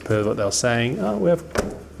left, as per what they were saying. We have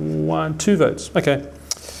 2 votes. Okay.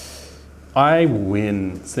 I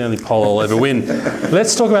win. It's the only poll I'll ever win.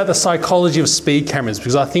 Let's talk about the psychology of speed cameras,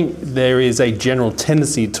 because I think there is a general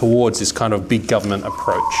tendency towards this kind of big government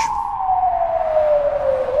approach.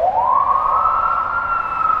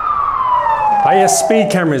 Yes, speed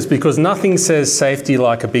cameras, because nothing says safety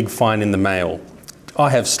like a big fine in the mail. I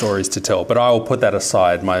have stories to tell, but I will put that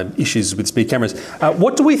aside, my issues with speed cameras.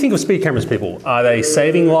 What do we think of speed cameras, people? Are they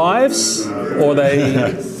saving lives, or are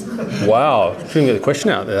they... Wow, shouldn't get the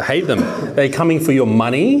question out there. I hate them. Are they coming for your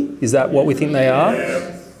money? Is that what we think they are?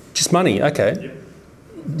 Just money, okay.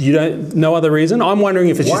 You don't, no other reason? I'm wondering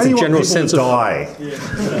if it's just a general sense of...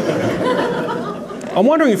 I'm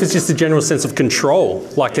wondering if it's just a general sense of control,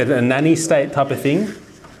 like a nanny state type of thing.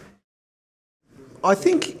 I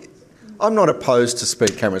think I'm not opposed to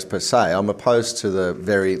speed cameras per se. I'm opposed to the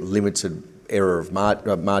very limited error of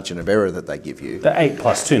margin of error that they give you. They're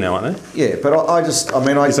 8+2 now, aren't they? Yeah, but Is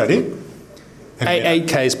that it?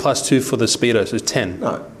 8Ks plus 2 for the Speedo, so it's 10.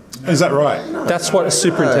 No. Is that right? No. That's what a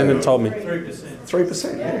superintendent told me.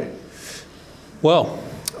 3%, yeah. Well,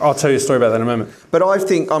 I'll tell you a story about that in a moment. But I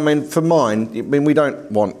think, for mine, we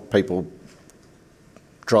don't want people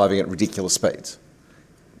driving at ridiculous speeds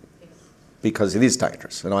because it is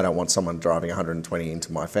dangerous, and I don't want someone driving 120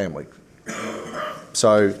 into my family.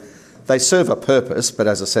 So they serve a purpose, but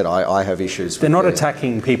as I said, I have issues with They're not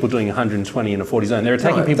attacking people doing 120 in a 40 zone. They're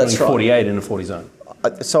attacking people doing 48 in a 40 zone.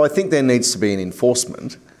 So I think there needs to be an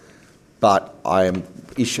enforcement, but I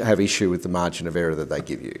have issue with the margin of error that they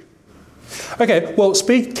give you. Okay, well,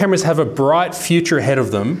 speed cameras have a bright future ahead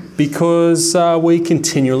of them because we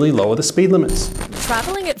continually lower the speed limits.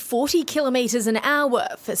 Travelling at 40 kilometres an hour,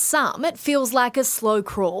 for some, it feels like a slow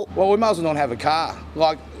crawl. Well, we might as well not have a car.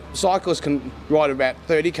 Like, cyclists can ride about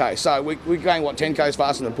 30k, so we're going, 10k's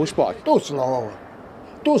faster than a push bike. Too slow.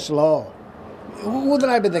 Too slow. Wouldn't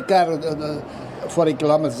I be the car at 40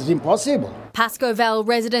 kilometres? It's impossible. Pascoe Vale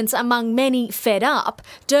residents among many fed up.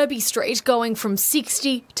 Derby Street going from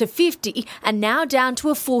 60 to 50 and now down to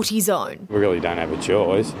a 40 zone. We really don't have a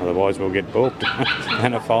choice, otherwise we'll get booked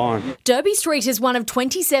and a fine. Derby Street is one of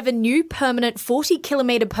 27 new permanent 40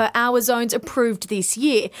 kilometre per hour zones approved this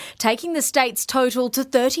year, taking the state's total to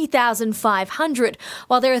 30,500,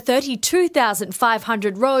 while there are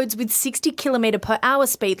 32,500 roads with 60 kilometre per hour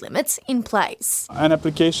speed limits in place. An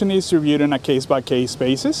application is reviewed on a case-by-case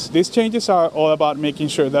basis. These changes are all about making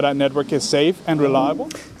sure that our network is safe and reliable.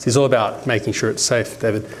 This is all about making sure it's safe,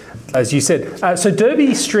 David. As you said. So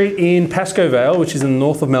Derby Street in Pascoe Vale, which is in the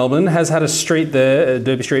north of Melbourne, has had a street there.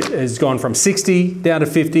 Derby Street has gone from 60 down to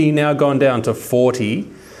 50, now gone down to 40.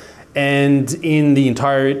 And in the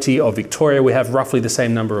entirety of Victoria, we have roughly the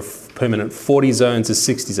same number of permanent 40 zones as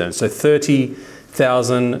 60 zones. So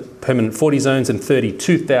 30,000 permanent 40 zones and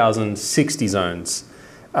 32,000 60 zones.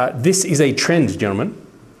 This is a trend, gentlemen.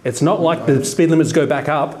 It's not like the speed limits go back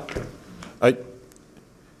up.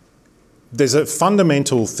 There's a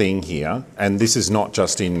fundamental thing here, and this is not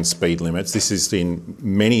just in speed limits, this is in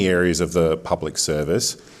many areas of the public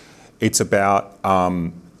service. It's about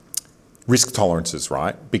risk tolerances,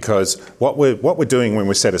 right? Because what we're doing when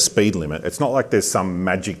we set a speed limit, it's not like there's some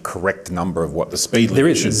magic correct number of what the speed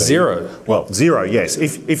limit should be. There is zero. Well, zero, yes.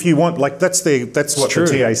 If you want, like that's what true.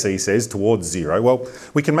 The TAC says, towards zero. Well,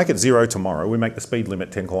 we can make it zero tomorrow. We make the speed limit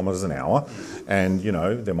 10 kilometres an hour, and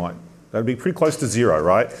that'd be pretty close to zero,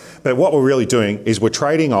 right? But what we're really doing is we're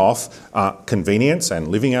trading off convenience and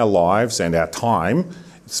living our lives and our time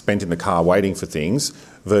spent in the car waiting for things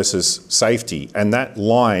versus safety. And that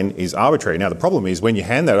line is arbitrary. Now, the problem is when you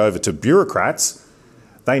hand that over to bureaucrats,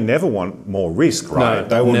 they never want more risk, right? No,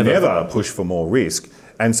 they will never push for more risk.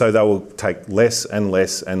 And so they will take less and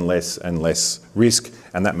less and less and less risk.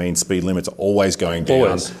 And that means speed limits are always going down.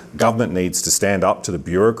 Always. Government needs to stand up to the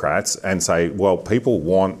bureaucrats and say, well, people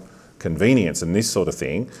want convenience and this sort of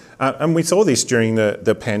thing. And we saw this during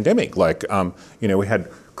the pandemic. We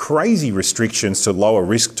had crazy restrictions to lower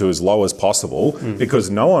risk to as low as possible because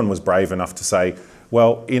no one was brave enough to say,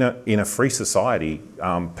 well, in a free society,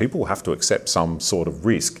 people have to accept some sort of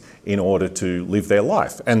risk in order to live their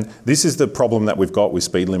life. And this is the problem that we've got with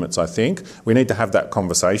speed limits, I think. We need to have that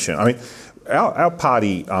conversation. I mean, our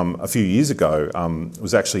party a few years ago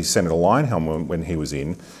was actually Senator Leyonhjelm when he was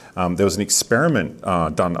in. There was an experiment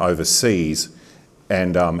done overseas,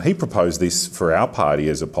 and he proposed this for our party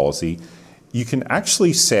as a policy. You can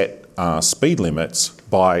actually set speed limits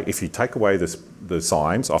by, if you take away the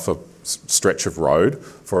signs off a stretch of road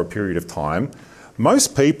for a period of time,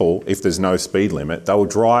 most people, if there's no speed limit, they will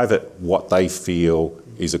drive at what they feel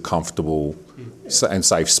is a comfortable and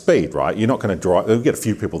safe speed, right? You're not going to drive, you'll get a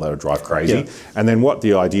few people that will drive crazy. And then what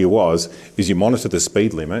the idea was, is you monitor the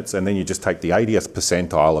speed limits and then you just take the 80th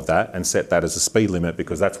percentile of that and set that as a speed limit,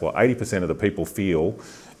 because that's what 80% of the people feel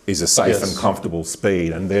is a safe and comfortable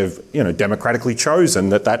speed, and they've democratically chosen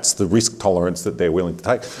that that's the risk tolerance that they're willing to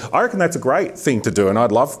take. I reckon that's a great thing to do, and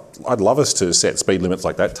I'd love us to set speed limits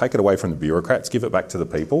like that, take it away from the bureaucrats, give it back to the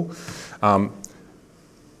people.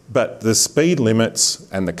 But the speed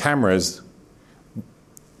limits and the cameras,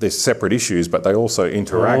 they're separate issues, but they also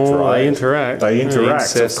interact, right? They interact. They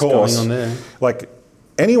interact, of course. Going on there. Like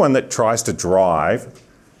anyone that tries to drive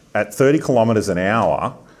at 30 kilometres an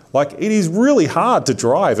hour, like it is really hard to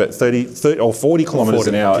drive at 30 or 40 kilometres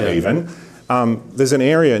an hour even. There's an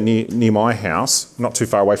area near my house, not too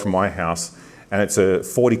far away from my house, and it's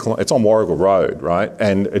it's on Warrigal Road, right?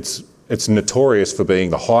 And it's notorious for being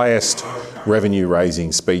the highest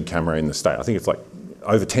revenue-raising speed camera in the state. I think it's like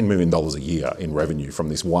over $10 million a year in revenue from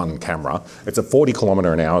this one camera. It's a 40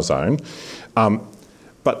 kilometre an hour zone.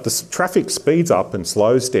 But the traffic speeds up and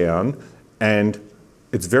slows down, and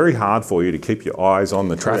it's very hard for you to keep your eyes on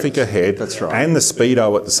the traffic ahead and the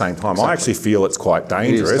speedo at the same time. I actually feel it's quite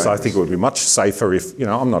dangerous. I think it would be much safer if,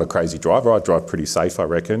 I'm not a crazy driver. I drive pretty safe, I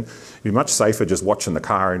reckon. It'd be much safer just watching the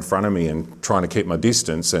car in front of me and trying to keep my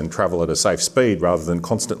distance and travel at a safe speed rather than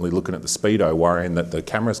constantly looking at the speedo worrying that the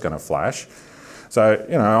camera's going to flash. So,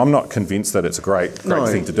 I'm not convinced that it's a great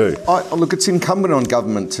thing to do. Look, it's incumbent on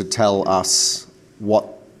government to tell us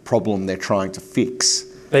what problem they're trying to fix.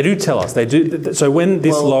 They do tell us. They do. So when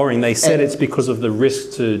this lowering, they said it's because of the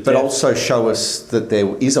risk to death. But also show us that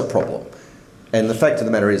there is a problem. And the fact of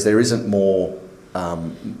the matter is there isn't more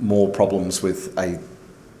problems with a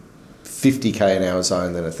 50k an hour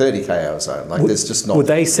zone than a 30k hour zone. Like there's just not. Well,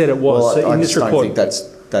 they said it was. Well, so in this report, don't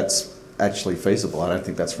think that's actually feasible. I don't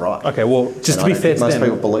think that's right. Okay, well, just to be fair to them, most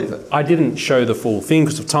people believe it. I didn't show the full thing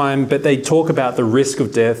because of time, but they talk about the risk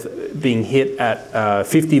of death being hit at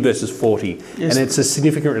 50 versus 40, and it's a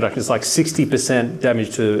significant reduction. It's like 60%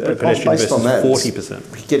 damage to a pedestrian versus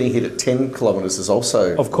 40%. Getting hit at 10 kilometres is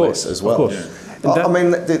also less as well. Of course. I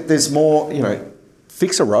mean, there's more.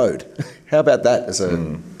 Fix a road. How about that as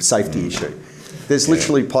a safety issue? There's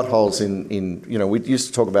literally potholes in. We used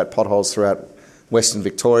to talk about potholes throughout Western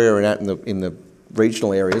Victoria and out in the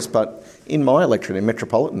regional areas, but in my electorate, in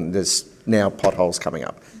Metropolitan, there's now potholes coming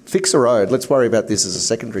up. Fix a road. Let's worry about this as a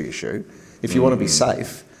secondary issue. If you want to be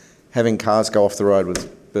safe, having cars go off the road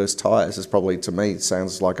with burst tyres is probably, to me,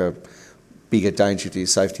 sounds like a bigger danger to your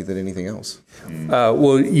safety than anything else.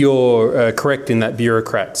 Well, you're correct in that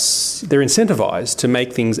bureaucrats, they're incentivised to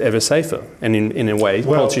make things ever safer, and in a way,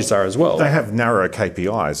 politicians are as well. They have narrow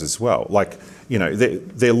KPIs as well. Like,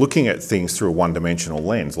 they're looking at things through a one-dimensional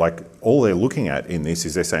lens. Like, all they're looking at in this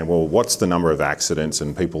is they're saying, well, what's the number of accidents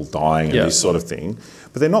and people dying and this sort of thing.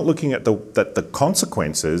 But they're not looking at the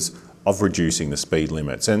consequences of reducing the speed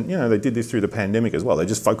limits. And, they did this through the pandemic as well. They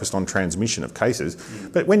just focused on transmission of cases.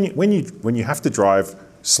 But when you have to drive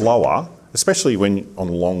slower, especially when on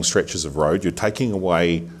long stretches of road, you're taking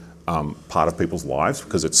away part of people's lives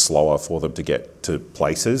because it's slower for them to get to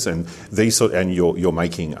places, and you're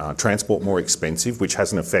making transport more expensive, which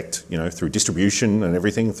has an effect, through distribution and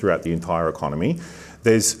everything throughout the entire economy.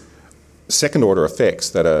 There's second order effects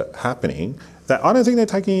that are happening that I don't think they're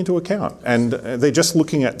taking into account, and they're just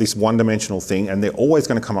looking at this one-dimensional thing, and they're always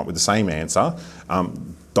going to come up with the same answer.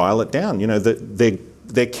 Dial it down.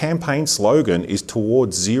 Their campaign slogan is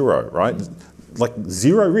towards zero, right? Like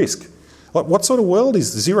zero risk. Like, what sort of world is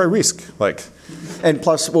zero risk? And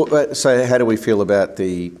plus, so how do we feel about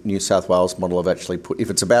the New South Wales model of actually if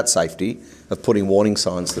it's about safety, of putting warning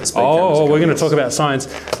signs that speed cameras we're going to talk about science.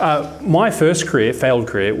 My first failed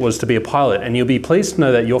career, was to be a pilot, and you'll be pleased to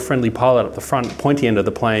know that your friendly pilot at the front, pointy end of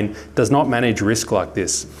the plane, does not manage risk like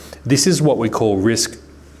this. This is what we call risk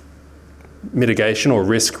mitigation or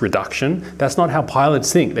risk reduction. That's not how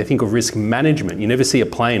pilots think. They think of risk management. You never see a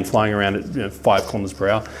plane flying around at 5 kilometres per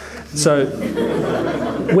hour. So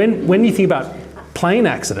when you think about plane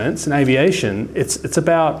accidents in aviation, it's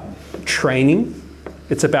about training.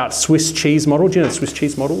 It's about Swiss cheese model. Do you know the Swiss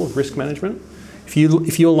cheese model of risk management? If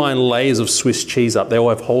you line layers of Swiss cheese up, they all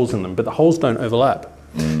have holes in them, but the holes don't overlap.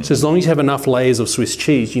 So as long as you have enough layers of Swiss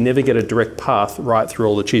cheese, you never get a direct path right through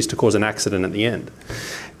all the cheese to cause an accident at the end.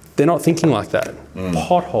 They're not thinking like that.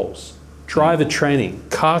 Potholes, driver training,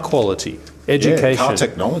 car quality, education, car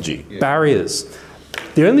technology, barriers.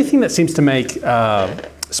 The only thing that seems to make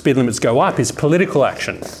speed limits go up is political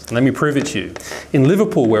action. Let me prove it to you. In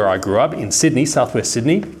Liverpool, where I grew up, in Sydney, southwest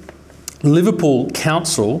Sydney, Liverpool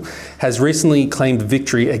Council has recently claimed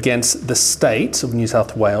victory against the state of New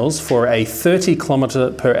South Wales for a 30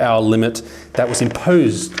 kilometre per hour limit that was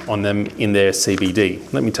imposed on them in their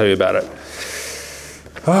CBD. Let me tell you about it.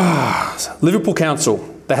 Liverpool Council,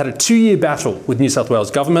 they had a 2-year battle with New South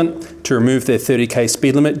Wales government to remove their 30k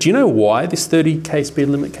speed limit. Do you know why this 30k speed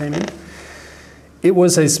limit came in? It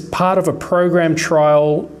was as part of a program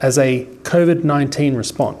trial as a COVID-19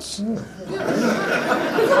 response.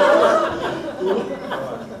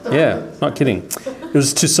 Yeah, not kidding. It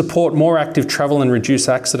was to support more active travel and reduce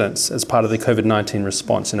accidents as part of the COVID-19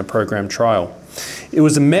 response in a program trial. It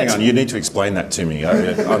was a met... Hang on, you need to explain that to me.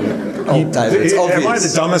 David, it's obvious. Am I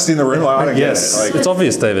the dumbest in the room? I don't get it. It's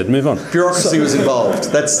obvious, David. Move on. Bureaucracy was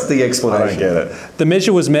involved. That's the explanation. I don't get it. The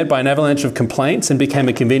measure was met by an avalanche of complaints and became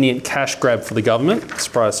a convenient cash grab for the government.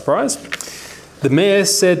 Surprise, surprise. The Mayor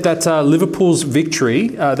said that Liverpool's victory,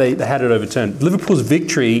 they had it overturned. Liverpool's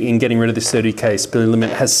victory in getting rid of this 30k speed limit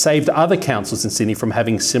has saved other councils in Sydney from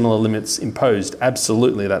having similar limits imposed.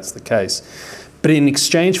 Absolutely, that's the case. But in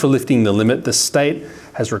exchange for lifting the limit, the state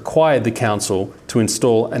has required the council to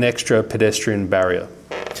install an extra pedestrian barrier.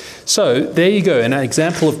 So there you go, an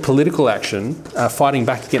example of political action fighting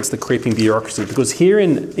back against the creeping bureaucracy. Because here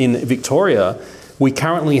in Victoria, we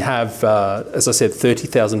currently have, as I said,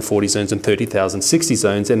 30,000 40 zones and 30,000 60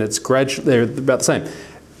 zones, and it's they're about the same.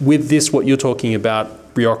 With this, what you're talking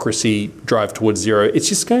about, bureaucracy drive towards zero, it's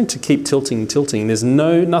just going to keep tilting. There's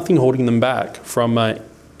nothing holding them back from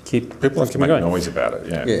People have to make noise about it,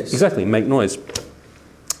 yeah. Yes. Exactly, make noise.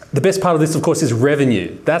 The best part of this, of course, is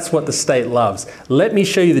revenue. That's what the state loves. Let me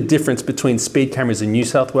show you the difference between speed cameras in New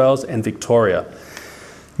South Wales and Victoria.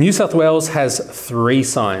 New South Wales has 3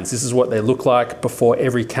 signs. This is what they look like before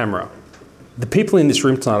every camera. The people in this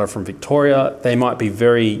room tonight are from Victoria. They might be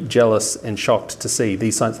very jealous and shocked to see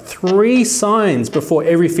these signs. 3 signs before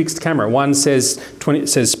every fixed camera. One says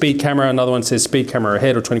speed camera, another one says speed camera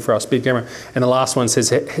ahead or 24-hour speed camera, and the last one says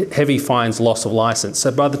heavy fines, loss of license.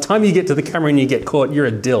 So by the time you get to the camera and you get caught, you're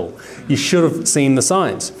a dill. You should have seen the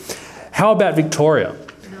signs. How about Victoria?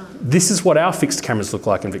 This is what our fixed cameras look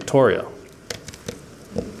like in Victoria.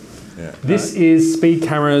 Yeah. This is speed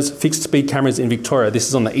cameras, fixed speed cameras in Victoria. This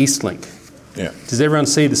is on the East Link. Yeah. Does everyone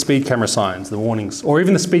see the speed camera signs, the warnings, or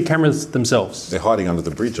even the speed cameras themselves? They're hiding under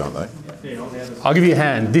the bridge, aren't they? I'll give you a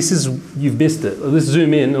hand. You've missed it. Let's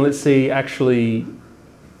zoom in and let's see actually,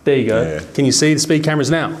 there you go. Yeah. Can you see the speed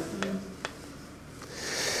cameras now?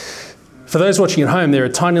 For those watching at home, there are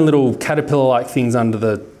tiny little caterpillar-like things under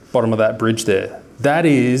the bottom of that bridge there. That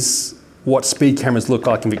is what speed cameras look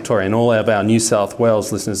like in Victoria, and all of our New South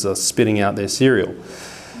Wales listeners are spitting out their cereal.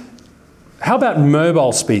 How about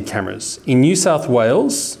mobile speed cameras? In New South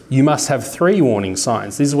Wales, you must have 3 warning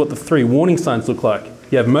signs. These are what the 3 warning signs look like.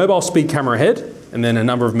 You have mobile speed camera ahead, and then a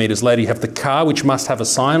number of metres later you have the car, which must have a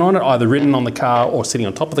sign on it, either written on the car or sitting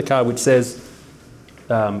on top of the car, which says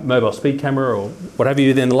mobile speed camera or what have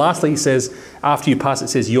you. Then lastly it says, after you pass it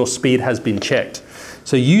says your speed has been checked.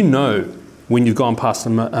 So you know when you've gone past a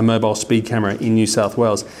mobile speed camera in New South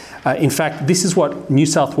Wales. In fact, this is what New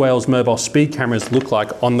South Wales mobile speed cameras look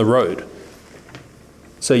like on the road.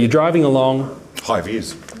 So you're driving along. High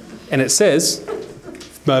vis. And it says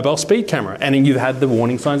mobile speed camera. And you've had the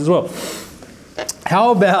warning signs as well.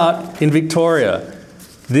 How about in Victoria?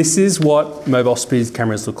 This is what mobile speed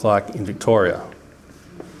cameras look like in Victoria.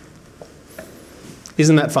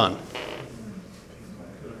 Isn't that fun?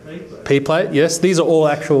 P-plate, yes. These are all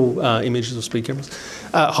actual images of speed cameras.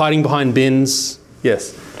 Hiding behind bins,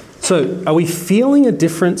 yes. So are we feeling a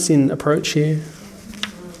difference in approach here?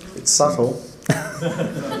 It's subtle.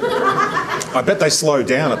 I bet they slow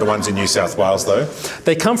down at the ones in New South Wales, though.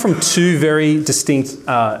 They come from 2 very distinct,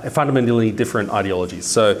 fundamentally different ideologies.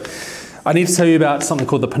 So I need to tell you about something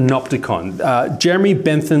called the Panopticon. Jeremy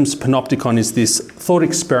Bentham's Panopticon is this thought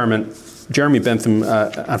experiment. Jeremy Bentham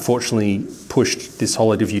unfortunately pushed this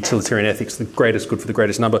whole idea of utilitarian ethics, the greatest good for the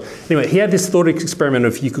greatest number. Anyway, he had this thought experiment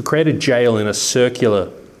of you could create a jail in a circular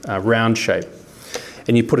round shape,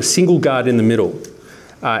 and you put a single guard in the middle.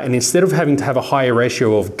 And instead of having to have a higher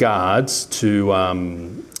ratio of guards to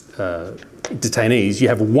detainees, you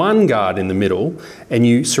have 1 guard in the middle and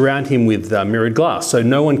you surround him with mirrored glass. So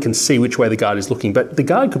no one can see which way the guard is looking. But the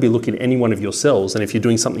guard could be looking at any one of your cells, and if you're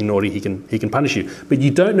doing something naughty, he can punish you. But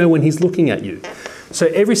you don't know when he's looking at you. So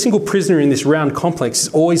every single prisoner in this round complex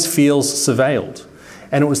always feels surveilled.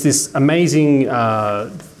 And it was this amazing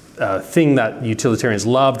thing that utilitarians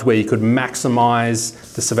loved, where you could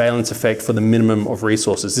maximise the surveillance effect for the minimum of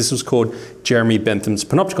resources. This was called Jeremy Bentham's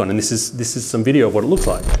Panopticon, and this is some video of what it looks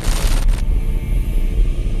like.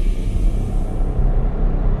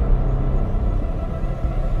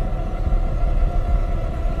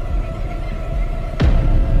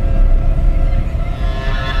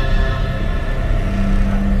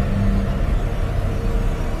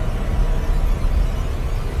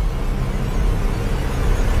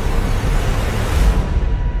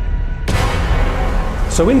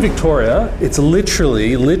 So in Victoria, it's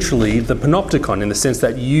literally the panopticon in the sense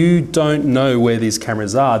that you don't know where these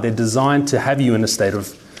cameras are. They're designed to have you in a state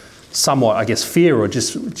of somewhat, I guess, fear or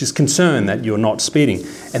just concern that you're not speeding.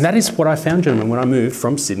 And that is what I found, gentlemen, when I moved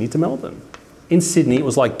from Sydney to Melbourne. In Sydney, it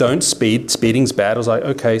was like, don't speed, speeding's bad. I was like,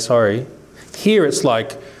 okay, sorry. Here, it's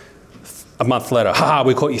like a month later,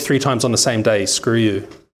 we caught you 3 times on the same day, screw you.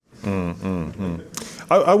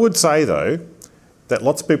 I would say, though, that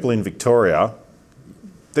lots of people in Victoria,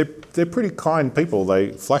 they're pretty kind people.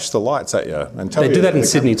 They flash the lights at you and tell you. They do that in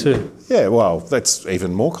Sydney too. Yeah, well, that's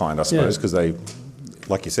even more kind, I suppose, because they,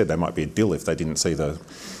 like you said, they might be a dill if they didn't see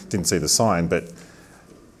the sign. But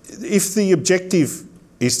if the objective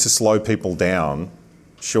is to slow people down,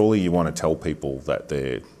 surely you want to tell people that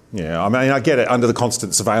they're. Yeah, I mean, I get it under the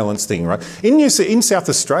constant surveillance thing, right? In South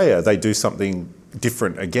Australia, they do something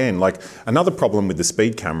different again. Like another problem with the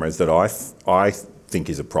speed cameras that I think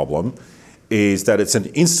is a problem is that it's an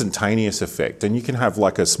instantaneous effect, and you can have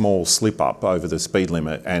like a small slip up over the speed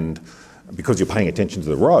limit, and because you're paying attention to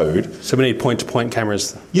the road. So we need point-to-point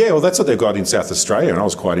cameras. Yeah, well, that's what they've got in South Australia, and I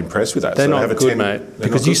was quite impressed with that. They're not good, mate.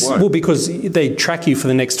 Because they track you for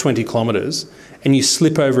the next 20 kilometres, and you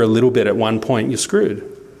slip over a little bit at one point, you're screwed.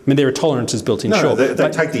 I mean, there are tolerances built in. No, they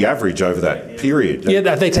take the average over that period.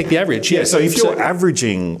 Yeah, they take the average. Yeah, so if you're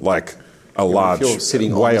averaging like a large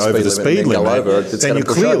way over the speed limit, then you're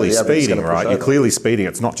clearly speeding, right? You're clearly speeding.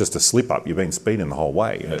 It's not just a slip up. You've been speeding the whole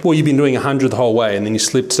way. Well, you've been doing 100 the whole way, and then you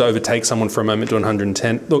slip to overtake someone for a moment doing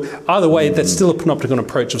 110. Look, either way, that's still a panopticon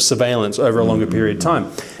approach of surveillance over a longer period of time.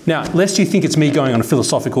 Now, lest you think it's me going on a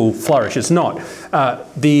philosophical flourish, it's not.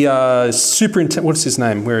 The superintendent, what's his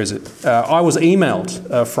name? Where is it? I was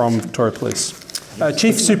emailed from Victoria Police.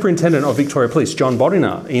 Chief Superintendent of Victoria Police, John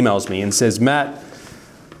Bodiner, emails me and says, Matt,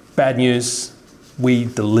 bad news, we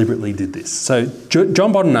deliberately did this. So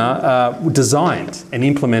John Bodiner designed and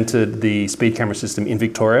implemented the speed camera system in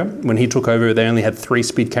Victoria. When he took over, they only had 3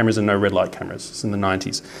 speed cameras and no red light cameras. It's in the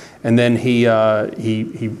 90s. And then he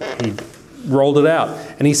rolled it out.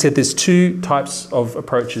 And he said there's 2 types of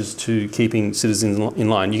approaches to keeping citizens in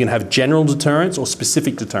line. You can have general deterrence or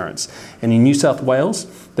specific deterrence. And in New South Wales,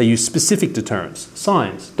 they use specific deterrence.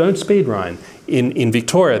 Signs, don't speed, Ryan. In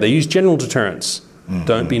Victoria, they use general deterrence.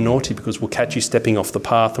 Don't be naughty because we'll catch you stepping off the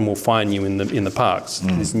path and we'll fine you in the parks.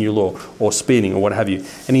 This new law, or speeding or what have you.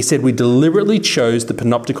 And he said we deliberately chose the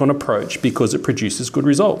panopticon approach because it produces good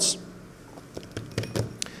results.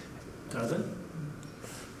 Does it?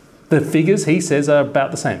 The figures, he says, are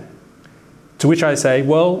about the same. To which I say,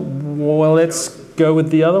 well, let's go with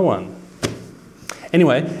the other one.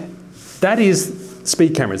 Anyway, that is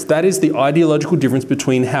speed cameras. That is the ideological difference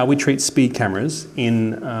between how we treat speed cameras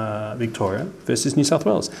in Victoria versus New South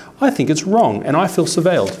Wales. I think it's wrong, and I feel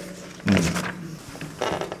surveilled.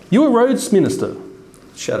 You were Roads Minister.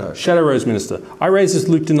 Shadow Roads Minister. I raised this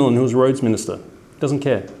to Luke Donnellan, who was Roads Minister. Doesn't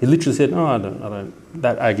care. He literally said, I don't.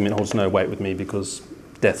 That argument holds no weight with me because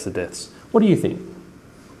deaths are deaths. What do you think?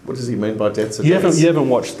 What does he mean by deaths are deaths? You haven't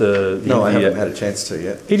watched the No, I haven't had a chance to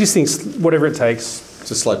yet. He just thinks whatever it takes.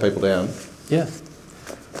 To slow people down. Yeah.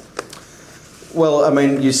 Well, I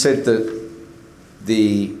mean, you said that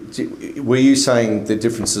were you saying the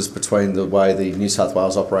differences between the way the New South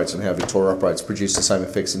Wales operates and how Victoria operates produce the same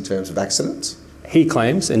effects in terms of accidents? He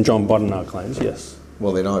claims, and John Bodiner claims, yes.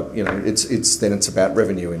 Well, then it's about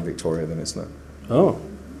revenue in Victoria, then, isn't it? Oh.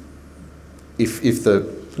 If the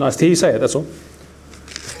nice to hear you say it. That's all.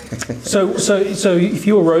 So if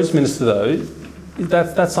you were Roads Minister, though,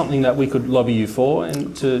 that's something that we could lobby you for,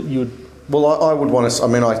 and you would. Well, I would want to. I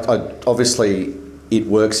mean, I obviously it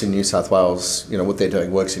works in New South Wales. You know what they're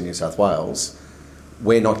doing works in New South Wales.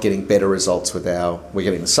 We're not getting better results with we're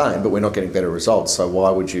getting the same, but we're not getting better results. So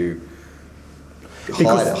why would you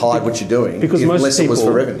hide what you're doing unless it was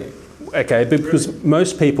for revenue? Okay, because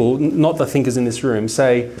most people, not the thinkers in this room,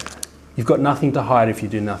 say you've got nothing to hide if you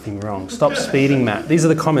do nothing wrong. Stop speeding, Matt. These are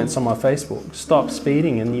the comments on my Facebook. Stop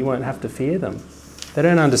speeding and you won't have to fear them. They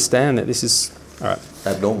don't understand that this is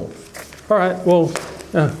abnormal. All right, well,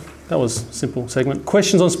 that was a simple segment.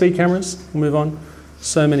 Questions on speed cameras? We'll move on.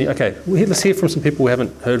 So many. Okay, let's hear from some people we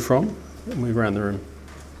haven't heard from. We'll move around the room.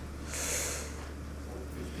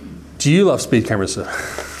 Do you love speed cameras, sir?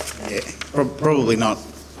 Yeah, probably not.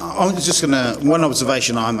 I'm just going to, one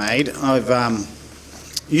observation I made, I've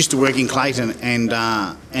used to work in Clayton and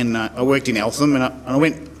I worked in Eltham and I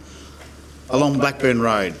went along Blackburn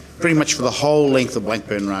Road, pretty much for the whole length of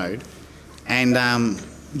Blackburn Road. And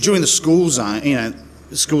during the school zone,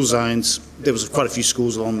 school zones, there was quite a few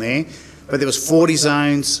schools along there, but there was 40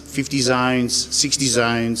 zones, 50 zones, 60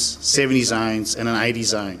 zones, 70 zones and an 80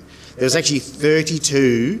 zone. there was actually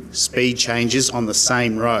 32 speed changes on the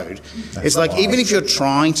same road. It's like, even if you're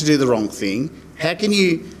trying to do the wrong thing, how can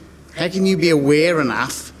you be aware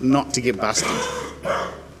enough not to get busted?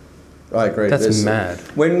 I agree. That's mad.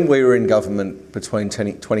 When we were in government between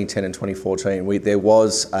 2010 and 2014, we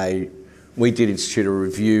did institute a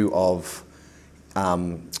review of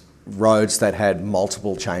roads that had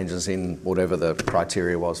multiple changes in whatever the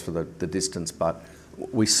criteria was for the distance, but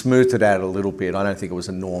we smoothed it out a little bit. I don't think it was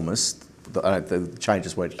enormous. The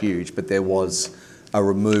changes weren't huge, but there was a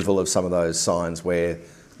removal of some of those signs where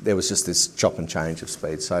there was just this chop and change of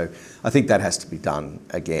speed. So I think that has to be done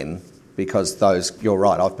again, because you're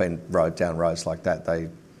right, I've been down roads like that, they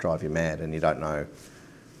drive you mad and you don't know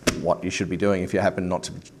what you should be doing. If you happen not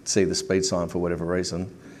to see the speed sign for whatever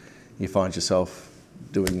reason, you find yourself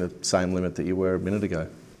doing the same limit that you were a minute ago.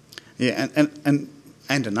 Yeah, and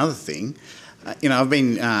another thing, I've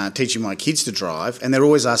been teaching my kids to drive, and they're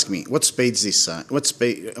always asking me, what speed's this? What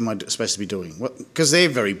speed am I supposed to be doing? Because they're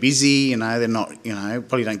very busy, they're not,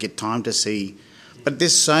 probably don't get time to see. But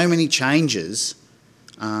there's so many changes,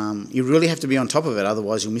 you really have to be on top of it,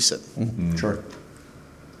 otherwise you'll miss it. Mm-hmm. Sure.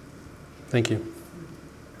 Thank you.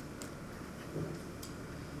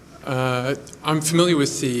 I'm familiar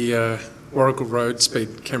with the Warrigal Road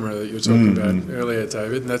speed camera that you were talking about earlier,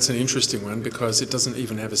 David, and that's an interesting one because it doesn't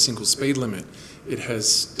even have a single speed limit. It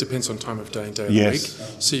depends on time of day and day of the week.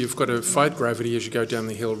 So you've got to fight gravity as you go down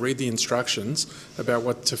the hill, read the instructions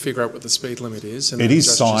about to figure out what the speed limit is. And it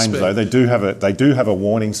is signed though. They do have a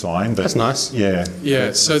warning sign. That's nice. Yeah.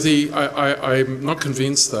 Yeah. So I'm not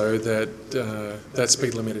convinced though that that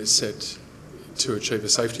speed limit is set to achieve a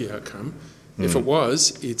safety outcome. If it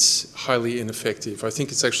was, it's highly ineffective. I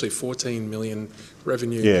think it's actually 14 million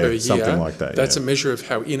revenue per year. Something like that. That's a measure of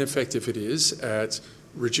how ineffective it is at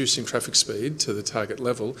reducing traffic speed to the target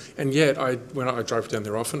level. And yet, when I drive down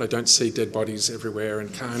there often, I don't see dead bodies everywhere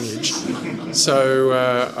and carnage. So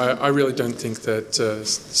I really don't think that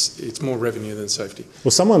it's more revenue than safety.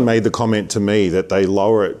 Well, someone made the comment to me that they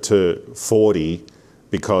lower it to 40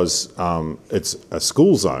 because it's a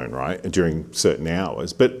school zone, right, during certain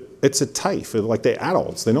hours. But it's a TAFE, like they're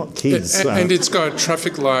adults, they're not kids. And it's got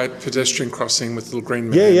traffic light, pedestrian crossing with little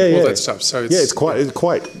green man, all that stuff. So it's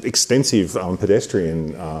quite extensive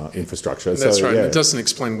pedestrian infrastructure. That's right. It doesn't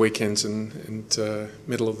explain weekends and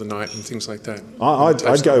middle of the night and things like that.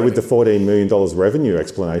 I'd go with the $14 million revenue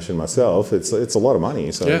explanation myself. It's a lot of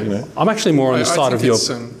money. So I'm actually more on the side of your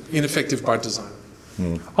ineffective by design.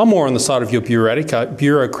 I'm more on the side of your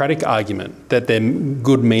bureaucratic argument that they're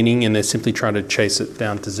good meaning and they're simply trying to chase it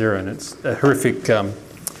down to zero, and it's a horrific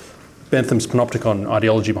Bentham's panopticon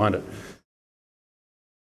ideology behind it.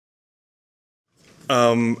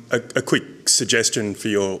 A quick suggestion for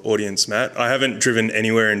your audience, Matt. I haven't driven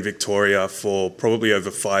anywhere in Victoria for probably over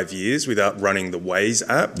 5 years without running the Waze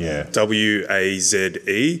app,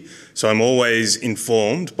 WAZE. So I'm always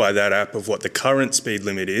informed by that app of what the current speed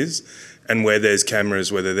limit is and where there's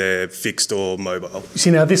cameras, whether they're fixed or mobile.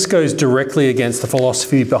 See, now this goes directly against the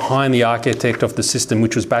philosophy behind the architect of the system,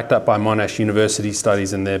 which was backed up by Monash University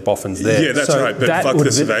studies and their boffins there. Yeah, that's right, but fuck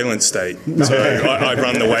the surveillance state. So I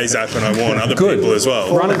run the Waze app and I warn other people as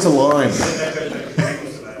well. Run it to line.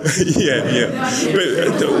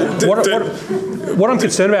 What I'm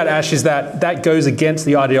concerned about, Ash, is that goes against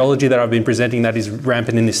the ideology that I've been presenting that is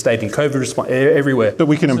rampant in this state, in COVID response everywhere. But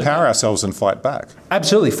we can empower ourselves and fight back.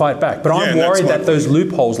 Absolutely, fight back. But I'm worried that those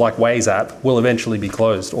loopholes like Waze app will eventually be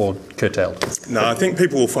closed or curtailed. No, I think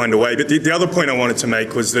people will find a way. But the other point I wanted to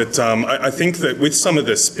make was that I think that with some of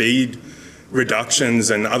the speed reductions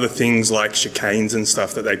and other things like chicanes and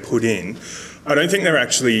stuff that they put in, I don't think they're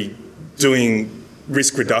actually doing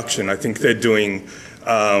risk reduction. I think they're doing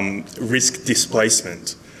risk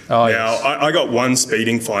displacement. I got one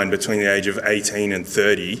speeding fine between the age of 18 and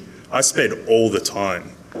 30. I sped all the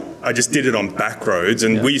time. I just did it on back roads,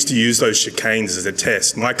 and we used to use those chicanes as a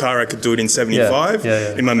test. My car, I could do it in 75.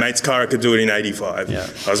 In my mate's car, I could do it in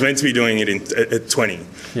 85. I was meant to be doing it at 20.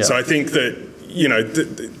 So I think that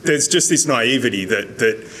there's just this naivety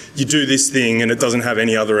that you do this thing and it doesn't have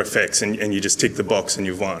any other effects and you just tick the box and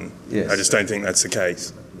you've won. I just don't think that's the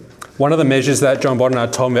case. One of the measures that John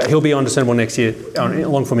Bodnar told me about, he'll be on December next year on a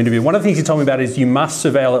long-form interview. One of the things he told me about is you must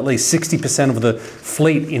surveil at least 60% of the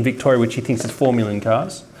fleet in Victoria, which he thinks is 4 million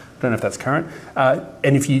cars. I don't know if that's current.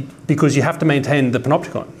 And because you have to maintain the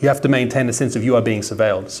panopticon, you have to maintain a sense of you are being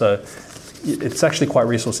surveilled. So it's actually quite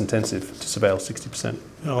resource intensive to surveil 60%.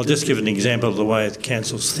 I'll just give an example of the way the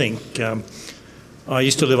councils think. I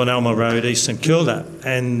used to live on Alma Road, East St Kilda,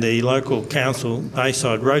 and the local council,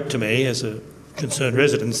 Bayside, wrote to me as a concerned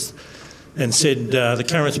resident and said the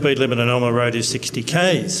current speed limit on Elmer Road is 60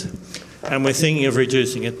 k's, and we're thinking of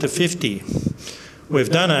reducing it to 50. We've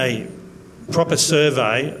done a proper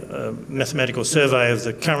survey, a mathematical survey of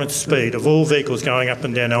the current speed of all vehicles going up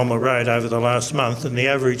and down Elmer Road over the last month, and the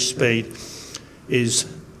average speed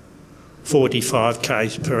is 45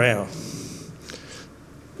 k's per hour.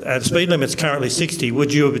 The speed limit's currently 60.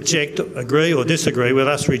 Would you object, agree or disagree with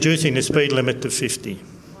us reducing the speed limit to 50?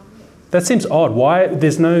 That seems odd. Why?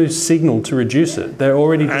 There's no signal to reduce it. They're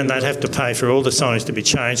already... And they'd have to pay for all the signs to be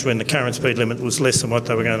changed when the current speed limit was less than what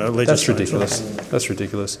they were going to legislate. That's ridiculous. That's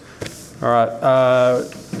ridiculous. All right.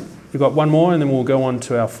 We've got one more and then we'll go on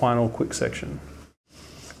to our final quick section.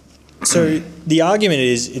 So the argument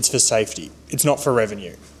is it's for safety. It's not for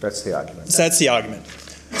revenue. That's the argument. So that's the argument.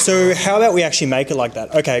 So how about we actually make it like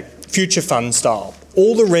that? Okay, future fund style.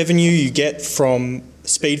 All the revenue you get from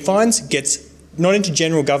speed fines gets not into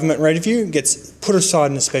general government revenue, gets put aside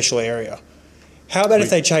in a special area. How about if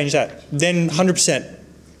they change that? Then 100%.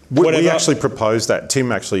 We actually proposed that.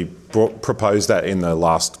 Tim actually proposed that in the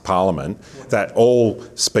last Parliament, that all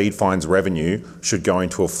speed fines revenue should go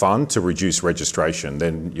into a fund to reduce registration.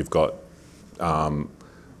 Then you've got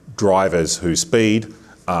drivers who speed,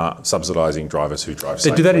 subsidising drivers who drive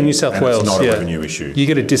safely. They do that in New South Wales. It's not a revenue issue. You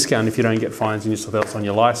get a discount if you don't get fines in New South Wales on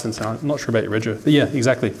your licence. I'm not sure about your rego. But yeah,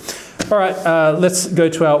 exactly. All right, let's go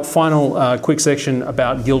to our final quick section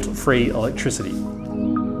about guilt-free electricity.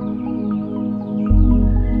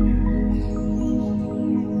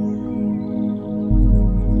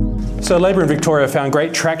 So Labor in Victoria found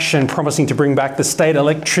great traction promising to bring back the State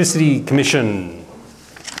Electricity Commission.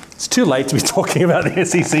 It's too late to be talking about the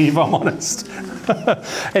SEC, if I'm honest.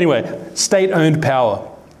 Anyway, state-owned power.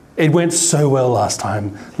 It went so well last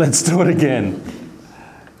time. Let's do it again.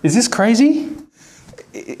 Is this crazy?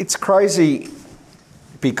 It's crazy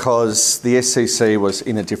because the SEC was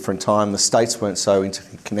in a different time. The states weren't so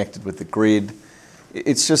interconnected with the grid.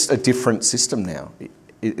 It's just a different system now.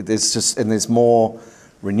 There's more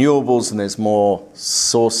renewables and there's more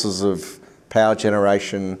sources of power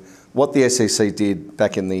generation. What the SEC did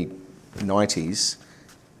back in the 90s,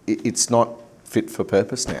 it's not fit for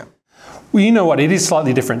purpose now. Well, you know what, it is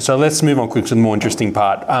slightly different. So let's move on quickly to the more interesting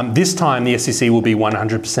part. This time the SEC will be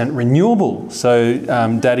 100% renewable. So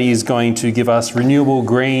Daddy is going to give us renewable,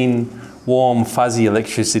 green, warm, fuzzy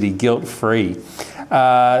electricity, guilt-free.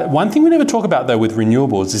 One thing we never talk about though with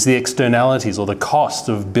renewables is the externalities or the cost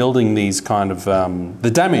of building these kind of,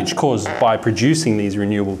 the damage caused by producing these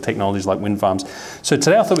renewable technologies like wind farms. So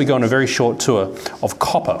today I thought we'd go on a very short tour of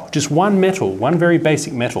copper, just one metal, one very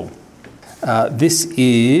basic metal. This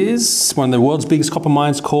is one of the world's biggest copper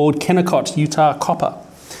mines called Kennecott, Utah Copper.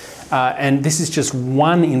 And this is just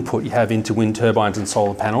one input you have into wind turbines and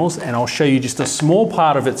solar panels, and I'll show you just a small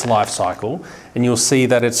part of its life cycle, and you'll see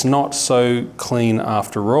that it's not so clean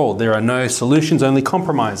after all. There are no solutions, only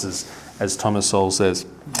compromises, as Thomas Sowell says.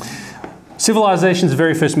 Civilization's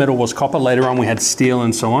very first metal was copper. Later on we had steel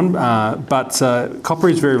and so on, but copper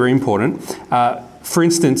is very, very important. For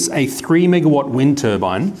instance, a 3 megawatt wind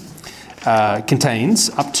turbine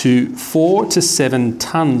contains up to 4 to 7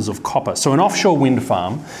 tonnes of copper. So an offshore wind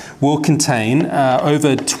farm will contain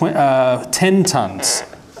over 10 tonnes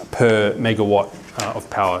per megawatt of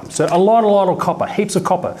power. So a lot of copper, heaps of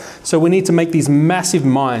copper. So we need to make these massive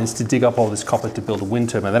mines to dig up all this copper to build a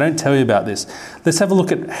wind turbine. They don't tell you about this. Let's have a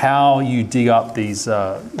look at how you dig up these,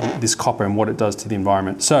 this copper and what it does to the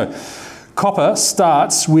environment. So copper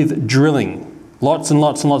starts with drilling. Lots and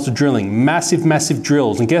lots and lots of drilling, massive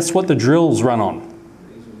drills. And guess what the drills run on?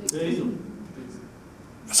 Diesel.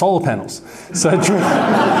 Solar panels. So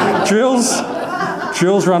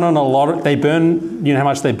drills run on a lot. They burn, you know how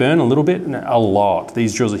much they burn? A little bit? No, a lot.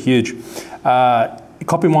 These drills are huge.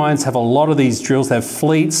 Copper mines have a lot of these drills. They have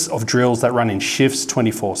fleets of drills that run in shifts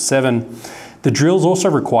 24/7. The drills also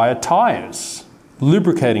require tyres,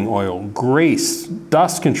 lubricating oil, grease,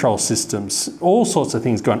 dust control systems, all sorts of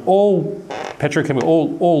things going, all petrochemical,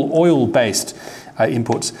 all oil-based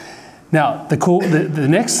inputs. Now, the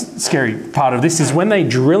next scary part of this is when they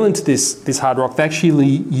drill into this hard rock, they actually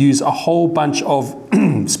use a whole bunch of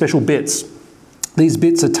special bits. These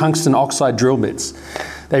bits are tungsten oxide drill bits.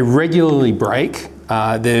 They regularly break.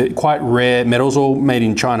 They're quite rare metals, all made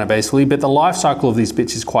in China basically, but the life cycle of these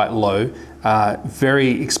bits is quite low.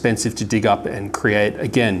 Very expensive to dig up and create,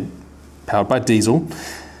 again, powered by diesel.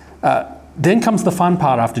 Then comes the fun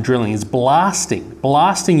part after drilling, is blasting.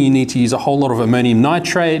 Blasting, you need to use a whole lot of ammonium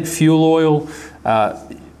nitrate, fuel oil,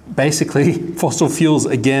 basically fossil fuels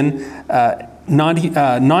again.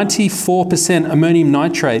 94% ammonium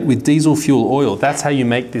nitrate with diesel fuel oil. That's how you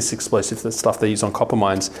make this explosive, the stuff they use on copper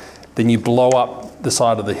mines. Then you blow up the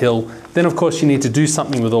side of the hill. Then, of course, you need to do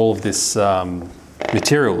something with all of this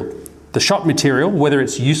material. The shot material, whether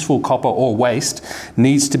it's useful copper or waste,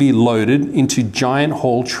 needs to be loaded into giant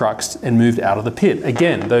haul trucks and moved out of the pit.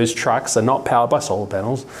 Again, those trucks are not powered by solar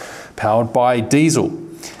panels, powered by diesel.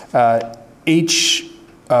 Each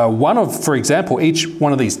one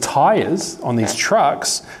of these tyres on these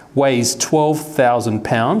trucks weighs 12,000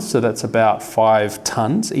 pounds, so that's about 5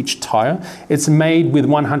 tonnes each tyre. It's made with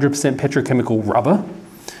 100% petrochemical rubber.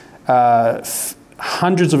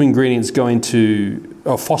 Hundreds of ingredients go into,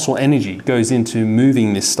 or fossil energy goes into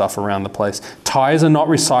moving this stuff around the place. Tyres are not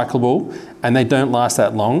recyclable and they don't last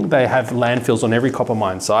that long. They have landfills on every copper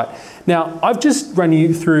mine site. Now, I've just run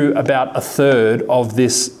you through about a third of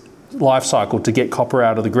this life cycle to get copper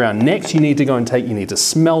out of the ground. Next, you need to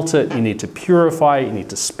smelt it, you need to purify it, you need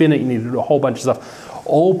to spin it, you need to do a whole bunch of stuff,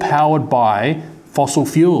 all powered by fossil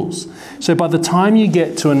fuels. So by the time you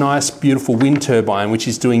get to a nice, beautiful wind turbine, which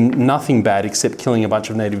is doing nothing bad except killing a bunch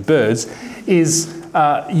of native birds,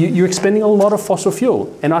 you're expending a lot of fossil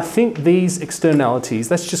fuel. And I think these externalities,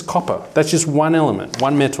 that's just copper. That's just one element,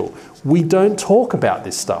 one metal. We don't talk about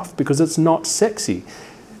this stuff because it's not sexy.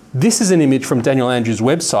 This is an image from Daniel Andrews'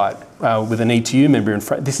 website with an ETU member in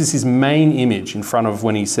front. This is his main image in front of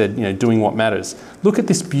when he said, doing what matters. Look at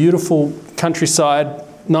this beautiful countryside,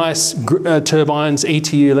 nice turbines,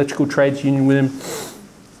 ETU, Electrical Trades Union with him.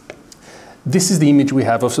 This is the image we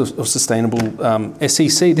have of sustainable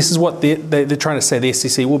SEC. This is what they're trying to say the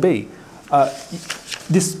SEC will be.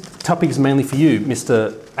 This topic is mainly for you,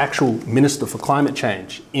 Mr. Actual Minister for Climate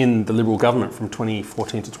Change in the Liberal government from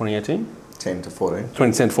 2014 to 2018.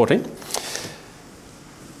 2010 to 14.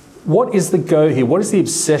 What is the go here? What is the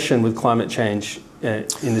obsession with climate change in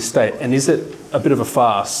this state? And is it a bit of a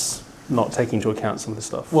farce, not taking into account some of the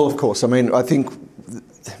stuff? Well, of course. I mean, I think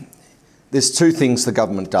there's two things the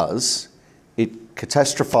government does. It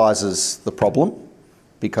catastrophises the problem,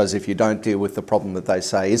 because if you don't deal with the problem that they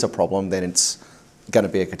say is a problem, then it's going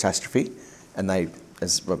to be a catastrophe. And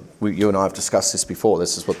you and I have discussed this before,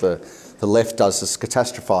 this is what the left does, is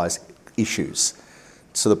catastrophise issues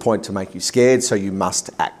to the point to make you scared, so you must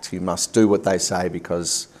act. You must do what they say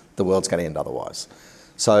because the world's going to end otherwise.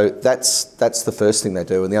 So that's the first thing they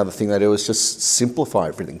do. And the other thing they do is just simplify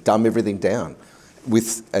everything, dumb everything down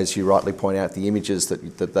with, as you rightly point out, the images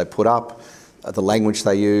that they put up, the language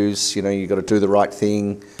they use. You've got to do the right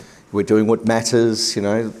thing. We're doing what matters.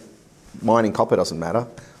 Mining copper doesn't matter,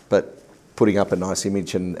 but putting up a nice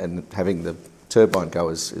image and having the turbine go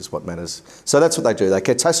is what matters. So that's what they do. They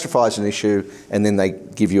catastrophise an issue and then they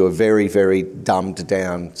give you a very, very dumbed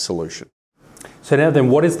down solution. So now then,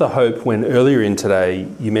 what is the hope when earlier in today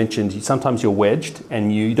you mentioned sometimes you're wedged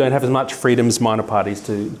and you don't have as much freedom as minor parties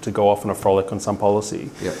to go off on a frolic on some policy.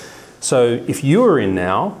 Yep. So if you were in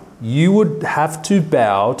now, you would have to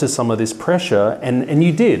bow to some of this pressure, and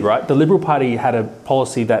you did, right? The Liberal Party had a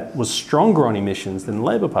policy that was stronger on emissions than the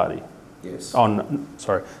Labor Party. Yes.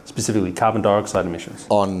 Specifically carbon dioxide emissions.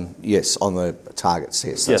 On the targets,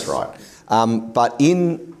 yes, that's right. But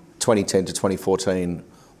in 2010 to 2014,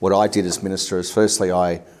 what I did as Minister is firstly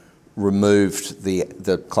I removed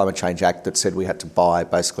the Climate Change Act that said we had to buy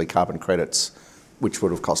basically carbon credits, which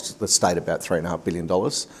would have cost the state about $3.5 billion.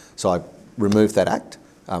 So I removed that act.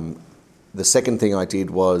 The second thing I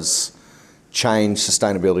did was change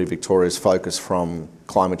Sustainability Victoria's focus from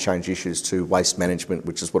climate change issues to waste management,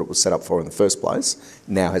 which is what it was set up for in the first place,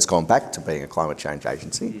 now has gone back to being a climate change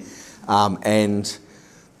agency. And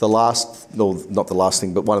not the last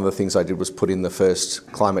thing, but one of the things I did was put in the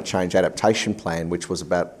first climate change adaptation plan, which was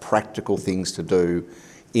about practical things to do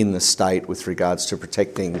in the state with regards to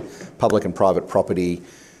protecting public and private property,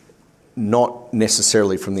 not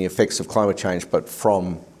necessarily from the effects of climate change, but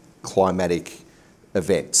from climatic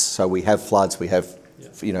events. So we have floods,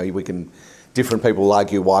 different people will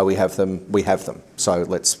argue why we have them. So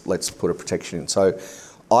let's put a protection in. So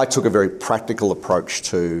I took a very practical approach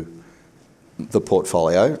to the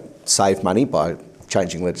portfolio, save money by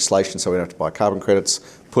changing legislation so we don't have to buy carbon credits,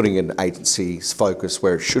 putting an agency's focus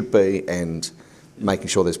where it should be, and making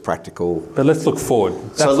sure there's practical. But let's look forward.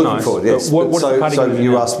 That's so looking nice. forward, yes. So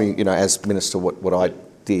you asked me, as Minister, what I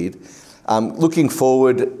did. Looking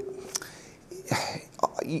forward,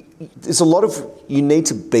 you need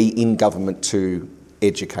to be in government to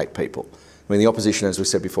educate people. I mean, the opposition, as we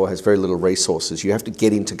said before, has very little resources. You have to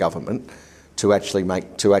get into government to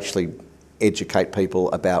actually educate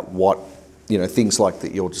people about what, things like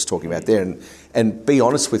that you're just talking about there, and be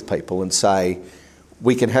honest with people and say,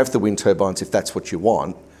 we can have the wind turbines if that's what you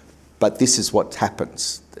want, but this is what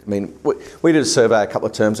happens. I mean, we did a survey a couple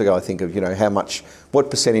of terms ago, I think, of, what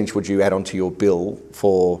percentage would you add onto your bill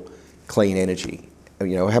for clean energy?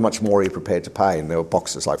 how much more are you prepared to pay? And there were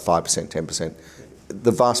boxes like 5%, 10%.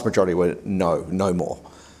 The vast majority were no more.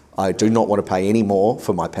 I do not want to pay any more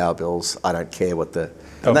for my power bills. I don't care what the...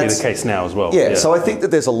 That'll be the case now as well. Yeah, so I think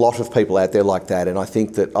that there's a lot of people out there like that, and I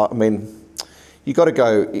think that, you've got to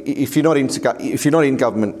go, if you're not in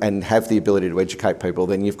government and have the ability to educate people,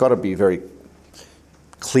 then you've got to be very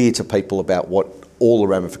clear to people about what all the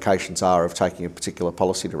ramifications are of taking a particular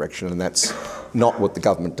policy direction, and that's not what the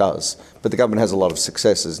government does. But the government has a lot of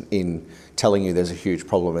successes in telling you there's a huge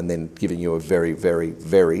problem and then giving you a very, very,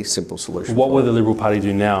 very simple solution. What will the Liberal Party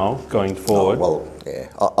do now going forward?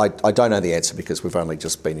 I don't know the answer because we've only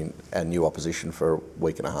just been in a new opposition for a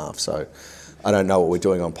week and a half, so I don't know what we're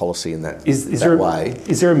doing on policy in that way.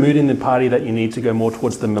 Is there a mood in the party that you need to go more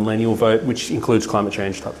towards the millennial vote, which includes climate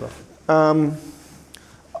change type stuff?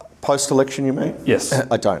 Post-election, you mean? Yes.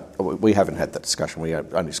 I don't. We haven't had that discussion. We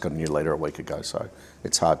only just got a new leader a week ago, so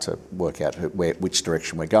it's hard to work out which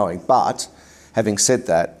direction we're going. But having said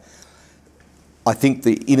that, I think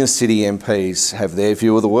the inner city MPs have their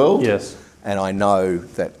view of the world. Yes. And I know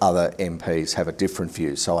that other MPs have a different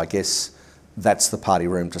view. So I guess that's the party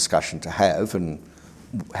room discussion to have. And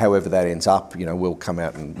however that ends up, we'll come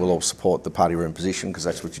out and we'll all support the party room position because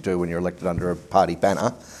that's what you do when you're elected under a party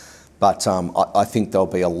banner. But I think there'll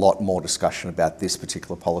be a lot more discussion about this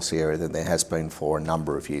particular policy area than there has been for a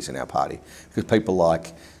number of years in our party. Because people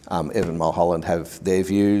like Evan Mulholland have their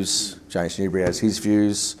views, James Newbury has his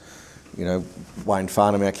views, Wayne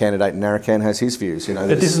Farnham, our candidate in Narrabeen, has his views.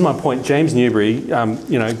 But this is my point. James Newbury,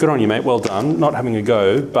 good on you, mate, well done, not having a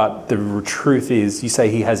go, but the truth is, you say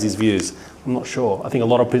he has his views. I'm not sure. I think a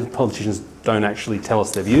lot of politicians don't actually tell us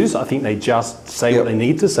their views. I think they just say what they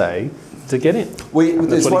need to say to get in.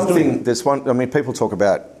 There's one thing. People talk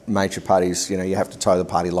about major parties. You have to toe the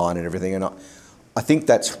party line and everything, and I think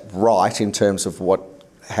that's right in terms of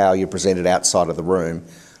how you're presented outside of the room.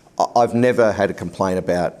 I've never had a complaint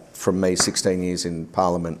about, from me 16 years in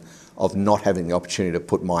Parliament, of not having the opportunity to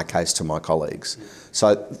put my case to my colleagues.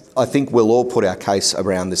 So I think we'll all put our case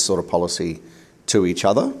around this sort of policy to each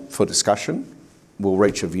other for discussion. We'll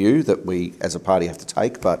reach a view that we as a party have to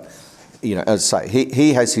take, but as I say,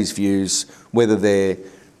 he has his views, whether they're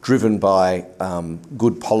driven by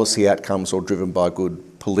good policy outcomes or driven by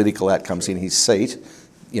good political outcomes in his seat,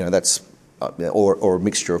 that's or a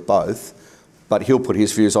mixture of both. But he'll put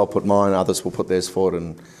his views, I'll put mine, others will put theirs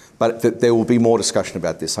forward, but there will be more discussion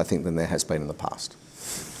about this, I think, than there has been in the past.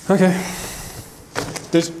 Okay.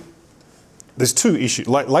 There's two issues.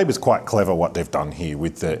 Labor's quite clever what they've done here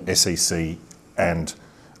with the SEC and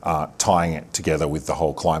tying it together with the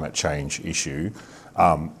whole climate change issue.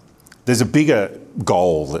 There's a bigger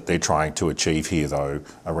goal that they're trying to achieve here, though,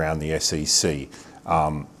 around the SEC.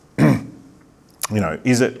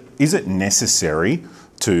 Is it necessary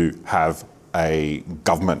to have a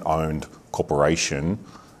government-owned corporation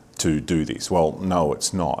to do this? Well, no,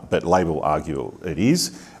 it's not, but Labor will argue it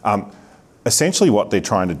is. Essentially what they're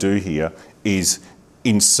trying to do here is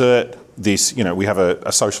insert this, we have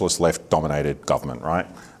a socialist left-dominated government, right?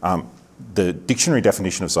 The dictionary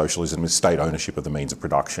definition of socialism is state ownership of the means of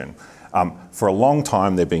production. For a long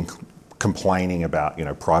time, they've been complaining about,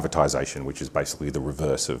 privatisation, which is basically the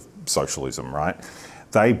reverse of socialism, right?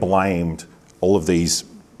 They blamed all of these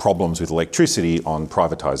problems with electricity on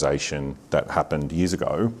privatisation that happened years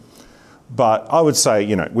ago. But I would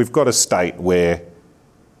say, we've got a state where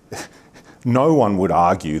no one would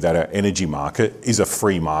argue that our energy market is a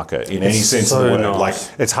free market in any sense of the word.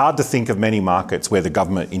 Nice. It's hard to think of many markets where the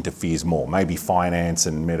government interferes more, maybe finance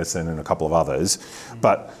and medicine and a couple of others.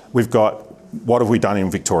 But we've got, what have we done in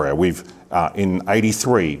Victoria? We've, in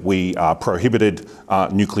 83, we prohibited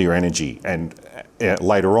nuclear energy, and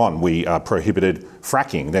later on we prohibited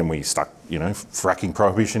fracking. Then we stuck, fracking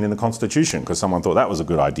prohibition in the Constitution because someone thought that was a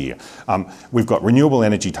good idea. We've got renewable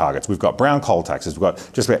energy targets. We've got brown coal taxes. We've got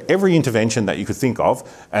just about every intervention that you could think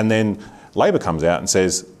of. And then Labor comes out and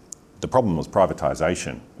says, the problem was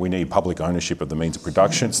privatisation. We need public ownership of the means of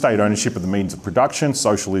production, state ownership of the means of production.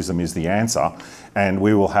 Socialism is the answer. And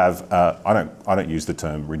we will have, I don't use the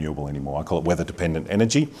term renewable anymore. I call it weather-dependent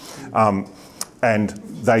energy. And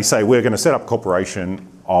they say, we're going to set up a corporation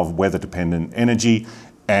of weather-dependent energy,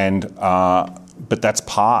 and but that's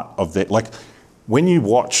part of that. Like, when you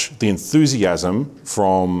watch the enthusiasm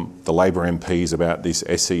from the Labor MPs about this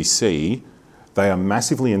SEC, they are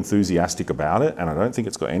massively enthusiastic about it, and I don't think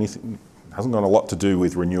it's got anything hasn't got a lot to do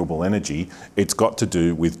with renewable energy. It's got to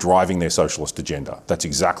do with driving their socialist agenda. That's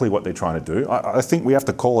exactly what they're trying to do. I think we have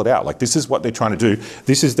to call it out. Like, this is what they're trying to do.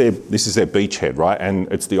 This is their beachhead, right? And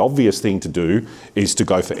it's the obvious thing to do is to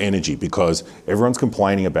go for energy, because everyone's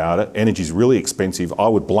complaining about it. Energy's really expensive. I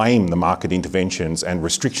would blame the market interventions and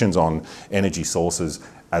restrictions on energy sources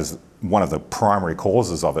as one of the primary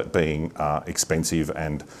causes of it being expensive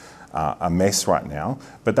and a mess right now,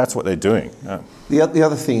 but that's what they're doing. The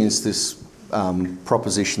other thing is this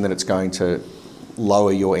proposition that it's going to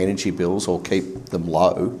lower your energy bills or keep them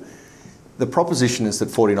low. The proposition is that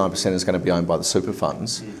 49% is going to be owned by the super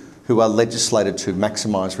funds, who are legislated to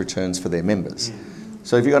maximise returns for their members.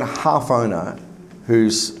 So if you've got a half owner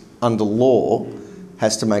who's under law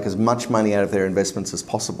has to make as much money out of their investments as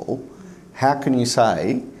possible, how can you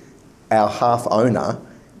say our half owner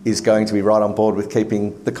is going to be right on board with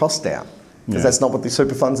keeping the cost down? Because that's not what the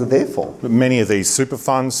super funds are there for. But many of these super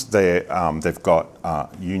funds, they've got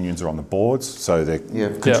unions are on the boards, so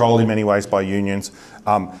they're controlled in many ways by unions.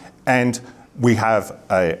 And we have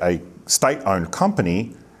a state-owned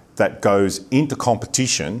company that goes into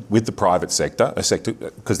competition with the private sector,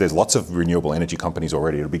 because there's lots of renewable energy companies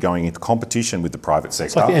already. It'll be going into competition with the private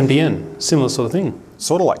sector. It's like the NBN, similar sort of thing.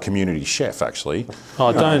 Sort of like Community Chef, actually.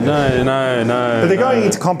 Oh, no. But they're going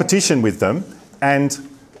into competition with them, and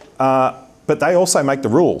but they also make the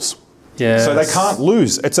rules. Yes. So they can't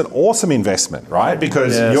lose. It's an awesome investment, right?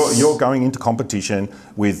 Because you're going into competition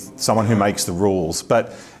with someone who makes the rules.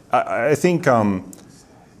 But I think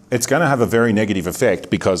it's going to have a very negative effect,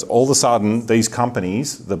 because all of a sudden these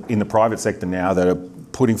companies in the private sector now that are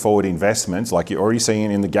putting forward investments, like you're already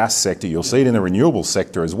seeing in the gas sector, you'll see it in the renewables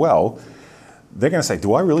sector as well, they're going to say,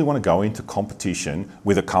 do I really want to go into competition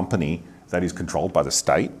with a company that is controlled by the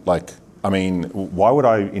state? Like, I mean, why would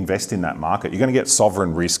I invest in that market? You're going to get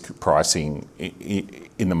sovereign risk pricing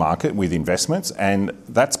in the market with investments, and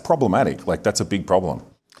that's problematic. Like, that's a big problem.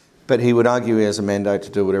 But he would argue he has a mandate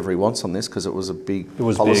to do whatever he wants on this, because it was a big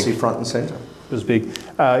policy front and centre. It was big.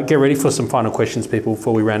 Get ready for some final questions, people,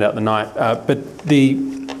 before we round out the night. But the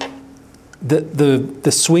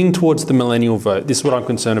swing towards the millennial vote, this is what I'm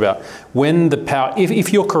concerned about. When the power,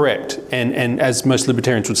 if you're correct, and as most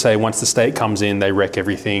libertarians would say, once the state comes in, they wreck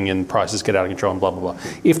everything and prices get out of control and blah, blah, blah.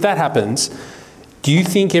 If that happens, do you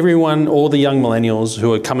think all the young millennials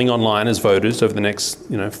who are coming online as voters over the next,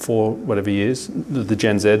 4 whatever years, the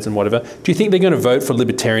Gen Zs and whatever, do you think they're going to vote for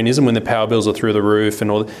libertarianism when the power bills are through the roof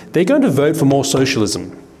and all that? They're going to vote for more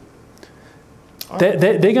socialism.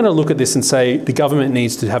 They're going to look at this and say the government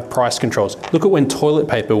needs to have price controls. Look at when toilet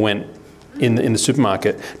paper went in the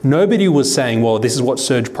supermarket. Nobody was saying, well, this is what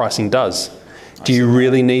surge pricing does. Do you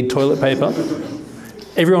really need toilet paper?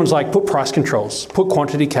 Everyone's like, put price controls, put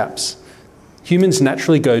quantity caps. Humans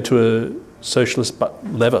naturally go to a socialist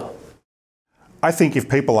lever. I think if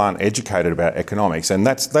people aren't educated about economics, and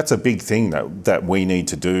that's a big thing that we need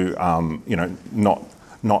to do,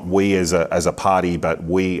 not we as a party, but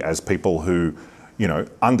we as people who,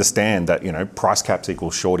 understand that, price caps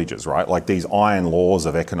equal shortages, right? Like these iron laws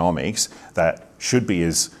of economics that should be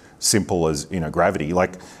as simple as, gravity.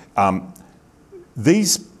 Like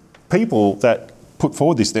these people that put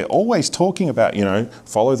forward this, they're always talking about,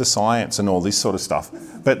 follow the science and all this sort of stuff,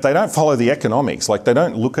 but they don't follow the economics. Like they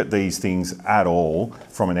don't look at these things at all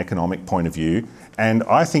from an economic point of view. And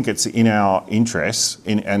I think it's in our interests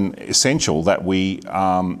and essential that we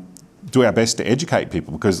do our best to educate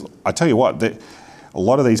people, because I tell you what, a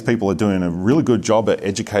lot of these people are doing a really good job at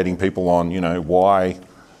educating people on, why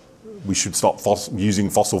we should stop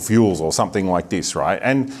using fossil fuels or something like this, right?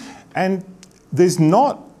 And there's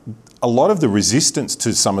not a lot of the resistance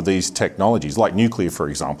to some of these technologies, like nuclear, for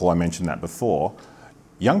example, I mentioned that before.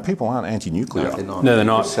 Young people aren't anti-nuclear. No, they're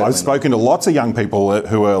not. I've spoken to lots of young people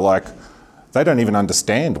who are like, they don't even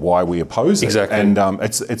understand why we oppose it. Exactly. And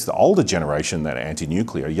it's the older generation that are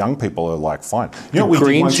anti-nuclear. Young people are like, fine. You know what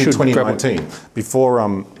we did once in 2019? Before,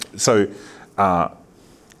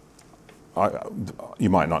 you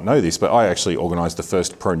might not know this, but I actually organised the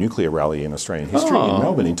first pro-nuclear rally in Australian history in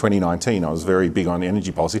Melbourne in 2019. I was very big on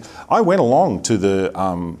energy policy. I went along to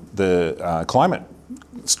the climate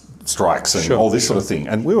strikes and all this sort of thing,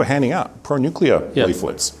 and we were handing out pro-nuclear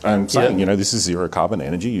leaflets and saying, this is zero carbon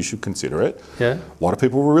energy, you should consider it. Yeah. A lot of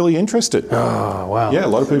people were really interested. Oh, wow. Yeah, a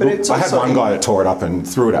lot of people. I had one guy that tore it up and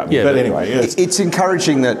threw it at me. Yeah, but anyway. It's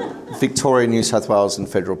encouraging that Victoria, New South Wales and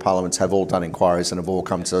federal parliaments have all done inquiries and have all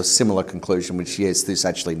come to a similar conclusion, which, yes, this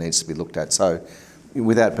actually needs to be looked at. So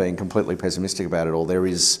without being completely pessimistic about it all, there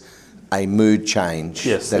is a mood change.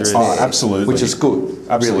 Yes, that's there there, is. Absolutely. which is good.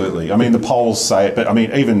 Absolutely. Really. I mean, the polls say it, but I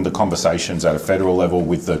mean, even the conversations at a federal level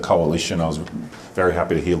with the coalition, I was very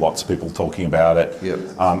happy to hear lots of people talking about it. Yep.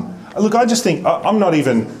 Look, I just think I'm not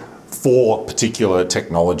even for particular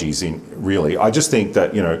technologies really. I just think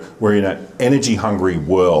that, we're in an energy hungry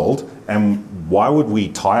world, and why would we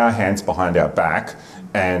tie our hands behind our back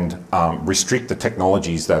and restrict the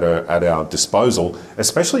technologies that are at our disposal,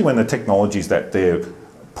 especially when the technologies that they're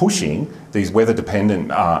pushing, these weather-dependent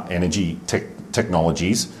energy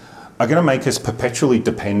technologies, are going to make us perpetually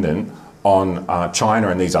dependent on China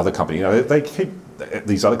and these other companies.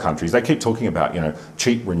 These other countries, they keep talking about,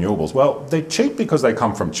 cheap renewables. Well, they're cheap because they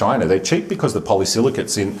come from China. They're cheap because the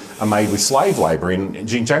polysilicates are made with slave labour in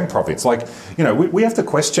Xinjiang province. We have to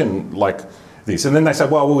question, this. And then they say,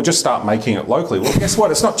 well, we'll just start making it locally. Well, guess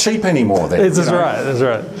what? It's not cheap anymore then. That's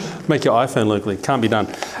right. Make your iPhone locally. Can't be done.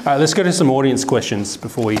 Let's go to some audience questions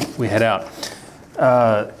before we head out.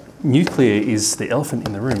 Nuclear is the elephant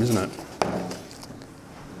in the room, isn't it?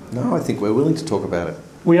 No, I think we're willing to talk about it.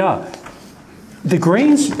 We are. The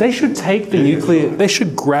Greens, they should take the nuclear, they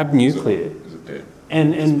should grab nuclear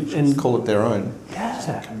and call it their own.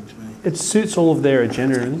 Yeah. It suits all of their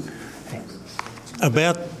agenda.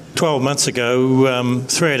 About 12 months ago,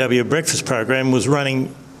 3AW Breakfast Program was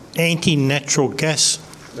running anti-natural gas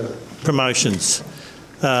promotions,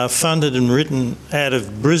 funded and written out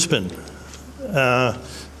of Brisbane, that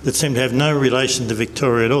seemed to have no relation to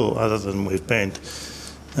Victoria at all, other than we've banned.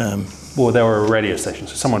 Well, they were a radio station,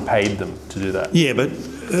 so someone paid them to do that. Yeah, but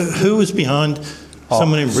who was behind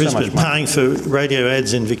someone in Brisbane paying for radio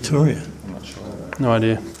ads in Victoria? I'm not sure. No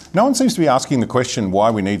idea. No one seems to be asking the question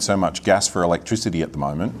why we need so much gas for electricity at the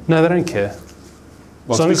moment. No, they don't care.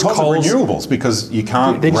 Well, it's because of renewables, because you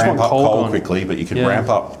can't ramp up coal quickly, but you can ramp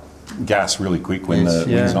up gas really quick when the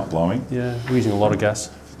wind's not blowing. Yeah, we're using a lot of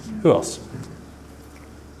gas. Who else?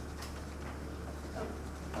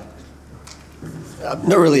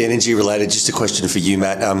 Not really energy related, just a question for you,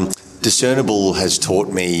 Matt. Discernible has taught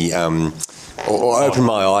me or opened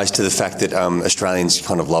my eyes to the fact that Australians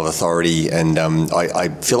kind of love authority, and I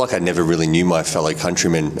feel like I never really knew my fellow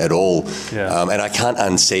countrymen at all, and I can't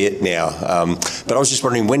unsee it now. But I was just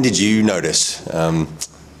wondering, when did you notice, or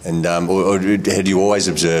had you always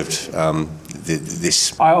observed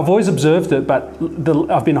this? I've always observed it, but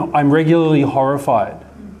I'm regularly horrified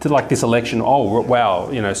to this election. Oh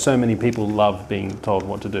wow, so many people love being told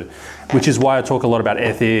what to do, which is why I talk a lot about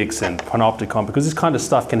ethics and panopticon, because this kind of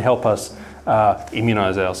stuff can help us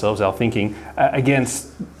immunise ourselves, our thinking, against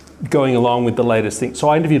going along with the latest thing. So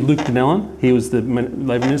I interviewed Luke Donnellan. He was the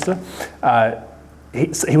Labor Minister.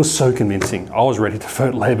 He was so convincing. I was ready to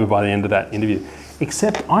vote Labor by the end of that interview.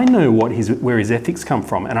 Except I know where his ethics come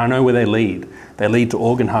from, and I know where they lead. They lead to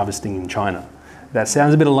organ harvesting in China. That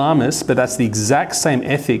sounds a bit alarmist, but that's the exact same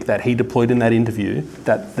ethic that he deployed in that interview,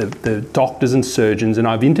 that the doctors and surgeons, and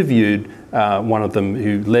I've interviewed one of them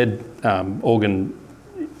who led organ,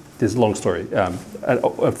 there's a long story,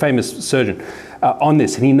 a famous surgeon on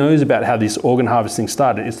this, and he knows about how this organ harvesting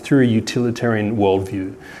started. It's through a utilitarian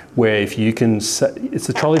worldview, where if you can, it's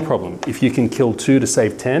a trolley problem. If you can kill 2 to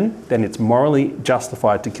save 10, then it's morally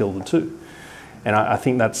justified to kill the 2. And I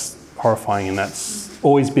think that's horrifying, and that's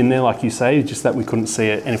always been there, like you say, just that we couldn't see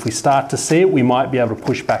it. And if we start to see it, we might be able to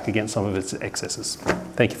push back against some of its excesses.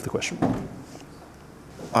 Thank you for the question.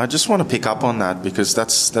 I just want to pick up on that, because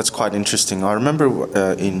that's quite interesting. I remember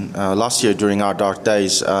in last year during our dark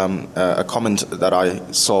days, a comment that I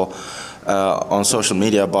saw on social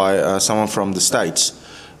media by someone from the States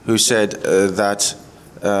who said that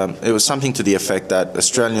it was something to the effect that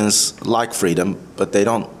Australians like freedom, but they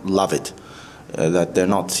don't love it. That they're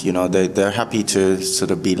not, they're happy to sort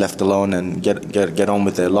of be left alone and get on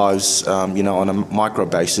with their lives, on a micro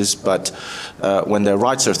basis. But when their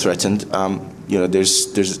rights are threatened,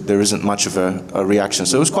 there isn't much of a reaction.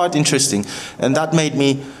 So it was quite interesting, and that made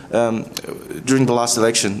me, during the last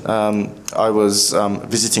election, I was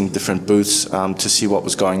visiting different booths to see what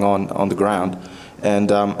was going on the ground, and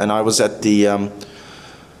I was at the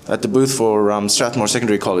booth for Strathmore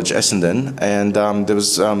Secondary College, Essendon, and there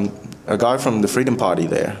was a guy from the Freedom Party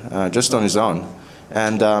there, just on his own,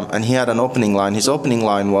 and he had an opening line. His opening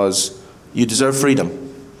line was, "You deserve freedom,"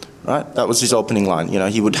 right? That was his opening line.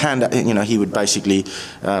 He would he would basically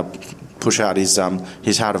push out his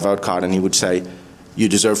how to vote card, and he would say, "You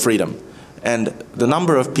deserve freedom." And the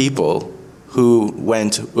number of people who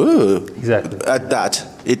went, ooh, exactly. At that.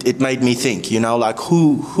 It made me think, like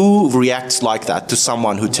who reacts like that to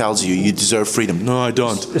someone who tells you deserve freedom? No, I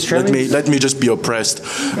don't. Let me just be oppressed.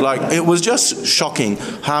 Like, it was just shocking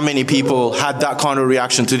how many people had that kind of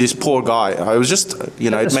reaction to this poor guy. I was just,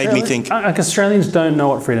 it made me think. Australians don't know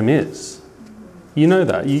what freedom is. You know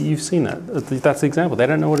that. You've seen that. That's the example. They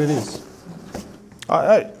don't know what it is.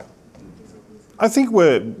 I think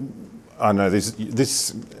I know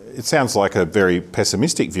this. It sounds like a very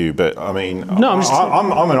pessimistic view, but I mean, no,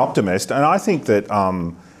 I'm an optimist, and I think that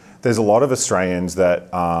there's a lot of Australians that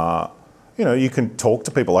you can talk to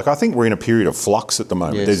people. Like, I think we're in a period of flux at the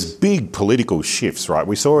moment. Yes. There's big political shifts, right?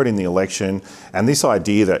 We saw it in the election, and this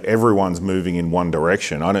idea that everyone's moving in one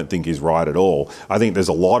direction, I don't think is right at all. I think there's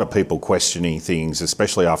a lot of people questioning things,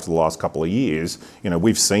 especially after the last couple of years.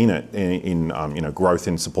 We've seen it in growth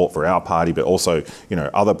in support for our party, but also,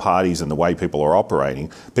 other parties and the way people are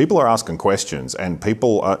operating. People are asking questions, and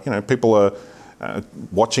people are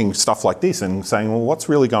watching stuff like this and saying, well, what's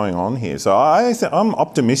really going on here? So I'm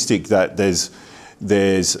optimistic that there's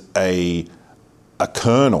a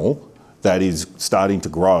kernel that is starting to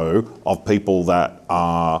grow of people that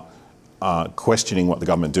are questioning what the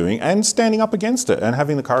government is doing and standing up against it and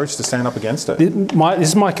having the courage to stand up against it. This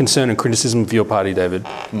is my concern and criticism of your party, David.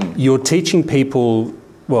 You're teaching people.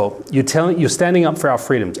 Well, you're standing up for our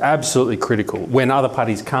freedoms, absolutely critical. When other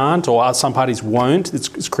parties can't or some parties won't,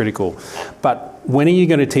 it's critical. But when are you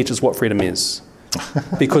going to teach us what freedom is?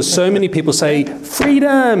 Because so many people say,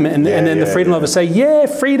 freedom, and then the freedom lovers say, yeah,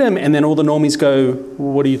 freedom, and then all the normies go,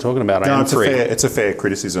 what are you talking about? It's a fair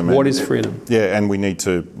criticism. What is freedom? Yeah, and we need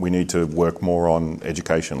to work more on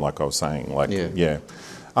education, like I was saying.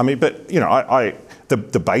 I mean, but,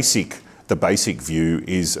 the basic view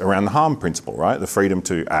is around the harm principle, right? The freedom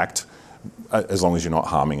to act as long as you're not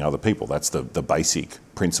harming other people. That's the basic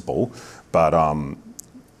principle. But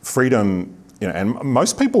freedom, and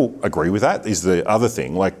most people agree with that, is the other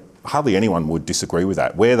thing. Like, hardly anyone would disagree with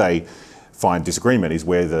that. Where they find disagreement is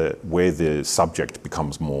where the subject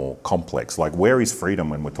becomes more complex. Like, where is freedom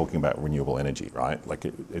when we're talking about renewable energy, right? Like,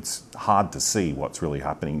 it's hard to see what's really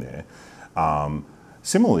happening there.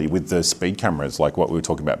 Similarly, with the speed cameras, like what we were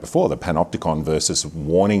talking about before, the panopticon versus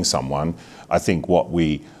warning someone, I think what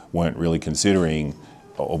we weren't really considering,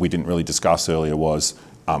 or we didn't really discuss earlier, was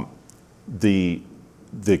the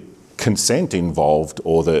consent involved,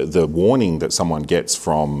 or the warning that someone gets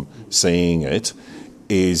from seeing it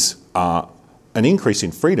is an increase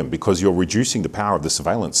in freedom, because you're reducing the power of the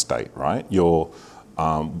surveillance state, right? You're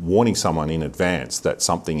warning someone in advance that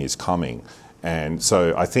something is coming. And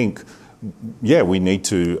so I think, we need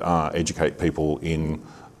to educate people in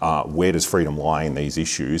where does freedom lie in these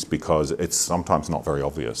issues, because it's sometimes not very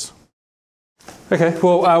obvious. Okay,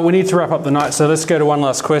 well, we need to wrap up the night, so let's go to one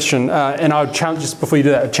last question. And I would challenge, just before you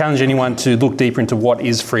do that, I'd challenge anyone to look deeper into what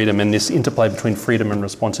is freedom and this interplay between freedom and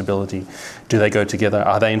responsibility. Do they go together?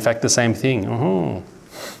 Are they in fact the same thing?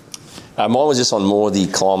 Mine was just on more the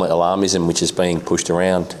climate alarmism which is being pushed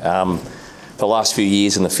around. The last few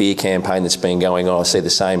years in the fear campaign that's been going on, I see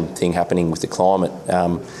the same thing happening with the climate.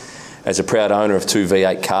 As a proud owner of 2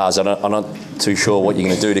 V8 cars, I'm not too sure what you're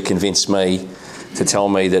going to do to convince me to tell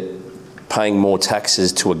me that paying more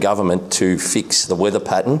taxes to a government to fix the weather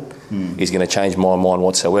pattern is going to change my mind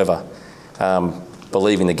whatsoever.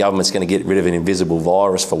 Believing the government's going to get rid of an invisible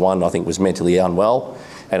virus, for one, I think was mentally unwell.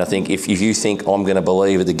 And I think if you think I'm going to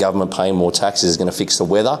believe that the government paying more taxes is going to fix the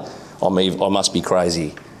weather, I must be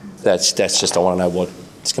crazy. That's just, I want to know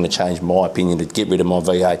what's going to change my opinion to get rid of my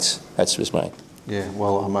V8s. That's just me. Yeah,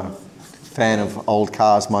 well, I'm a fan of old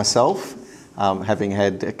cars myself, having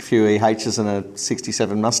had a few EHs and a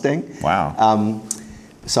 67 Mustang. Wow.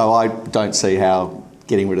 So I don't see how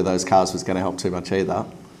getting rid of those cars was going to help too much either.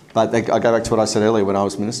 But I go back to what I said earlier when I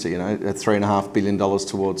was Minister, $3.5 billion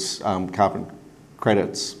towards carbon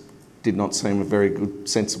credits did not seem a very good,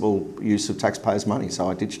 sensible use of taxpayers' money,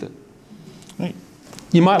 so I ditched it. Hey.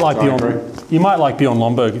 You might like Bjorn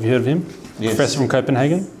Lomborg. Have you heard of him? Yes. Professor from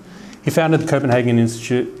Copenhagen. He founded the Copenhagen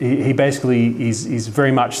Institute. He basically is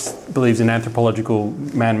very much believes in anthropological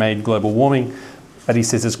man-made global warming, but he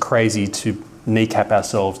says it's crazy to kneecap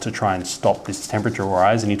ourselves to try and stop this temperature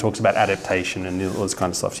rise, and he talks about adaptation and all this kind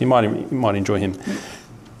of stuff. So you might enjoy him.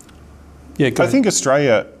 Yeah, I think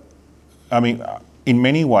Australia, in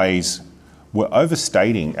many ways, we're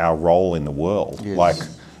overstating our role in the world. Yes. Like,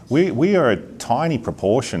 we are a tiny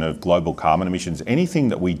proportion of global carbon emissions. Anything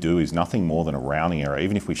that we do is nothing more than a rounding error,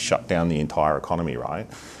 even if we shut down the entire economy, right?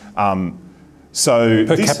 Per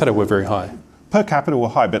capita, we're very high. Per capita, we're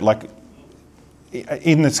high, but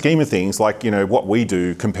in the scheme of things, like, you know, what we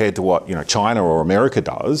do compared to what, you know, China or America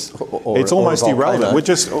does, it's almost irrelevant. We're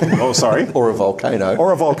just, sorry? Or a volcano.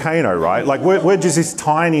 Or a volcano, right? Like, we're just this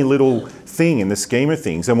tiny little thing in the scheme of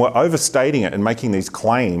things, and we're overstating it and making these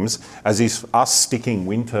claims as if us sticking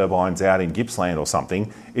wind turbines out in Gippsland or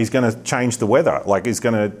something is going to change the weather, like is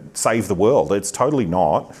going to save the world. It's totally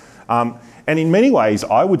not. And in many ways,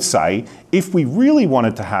 I would say, if we really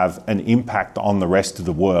wanted to have an impact on the rest of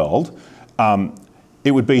the world, it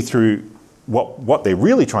would be through what they're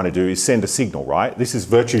really trying to do is send a signal, right? This is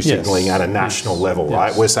virtue signalling at a national level,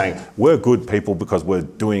 right? We're saying we're good people because we're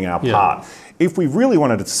doing our part. If we really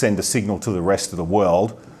wanted to send a signal to the rest of the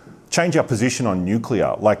world, change our position on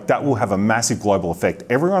nuclear, like that will have a massive global effect.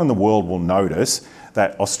 Everyone in the world will notice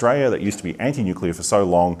that Australia, that used to be anti-nuclear for so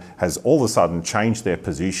long, has all of a sudden changed their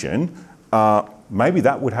position. Maybe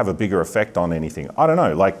that would have a bigger effect on anything. I don't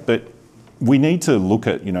know, like, but we need to look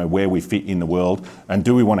at, you know, where we fit in the world, and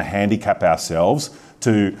do we want to handicap ourselves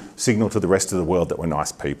to signal to the rest of the world that we're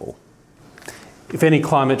nice people? If any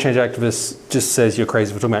climate change activist just says you're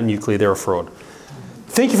crazy for talking about nuclear, they're a fraud.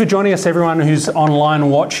 Thank you for joining us, everyone who's online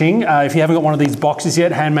watching. If you haven't got one of these boxes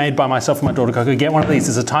yet, handmade by myself and my daughter Coco, get one of these.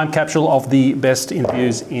 It's a time capsule of the best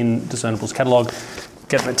interviews in Discernible's catalogue.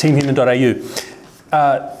 Get them at teamhuman.au.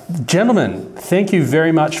 Gentlemen, thank you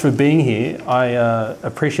very much for being here. I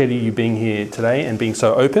appreciated you being here today and being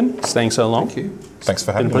so open, staying so long. Thank you. Thanks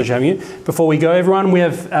for having me. It's been a pleasure having you. Before we go, everyone, we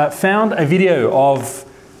have found a video of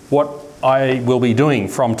what I will be doing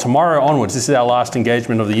from tomorrow onwards. This is our last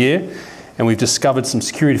engagement of the year, and we've discovered some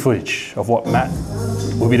security footage of what Matt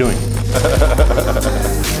will be doing.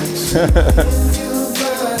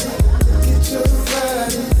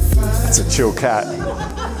 It's a chill cat.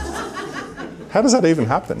 How does that even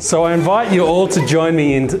happen? So I invite you all to join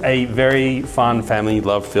me in a very fun, family,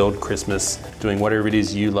 love-filled Christmas, doing whatever it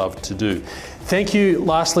is you love to do. Thank you,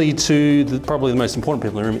 lastly, to probably the most important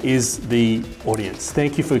people in the room is the audience.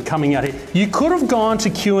 Thank you for coming out here. You could have gone to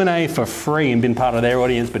Q&A for free and been part of their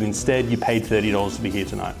audience, but instead you paid $30 to be here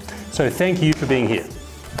tonight. So thank you for being here.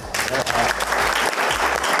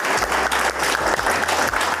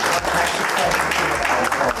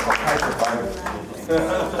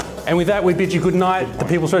 And with that, we bid you good night. The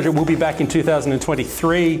People's Treasure will be back in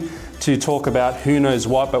 2023 to talk about who knows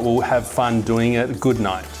what, but we'll have fun doing it. Good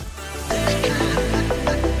night.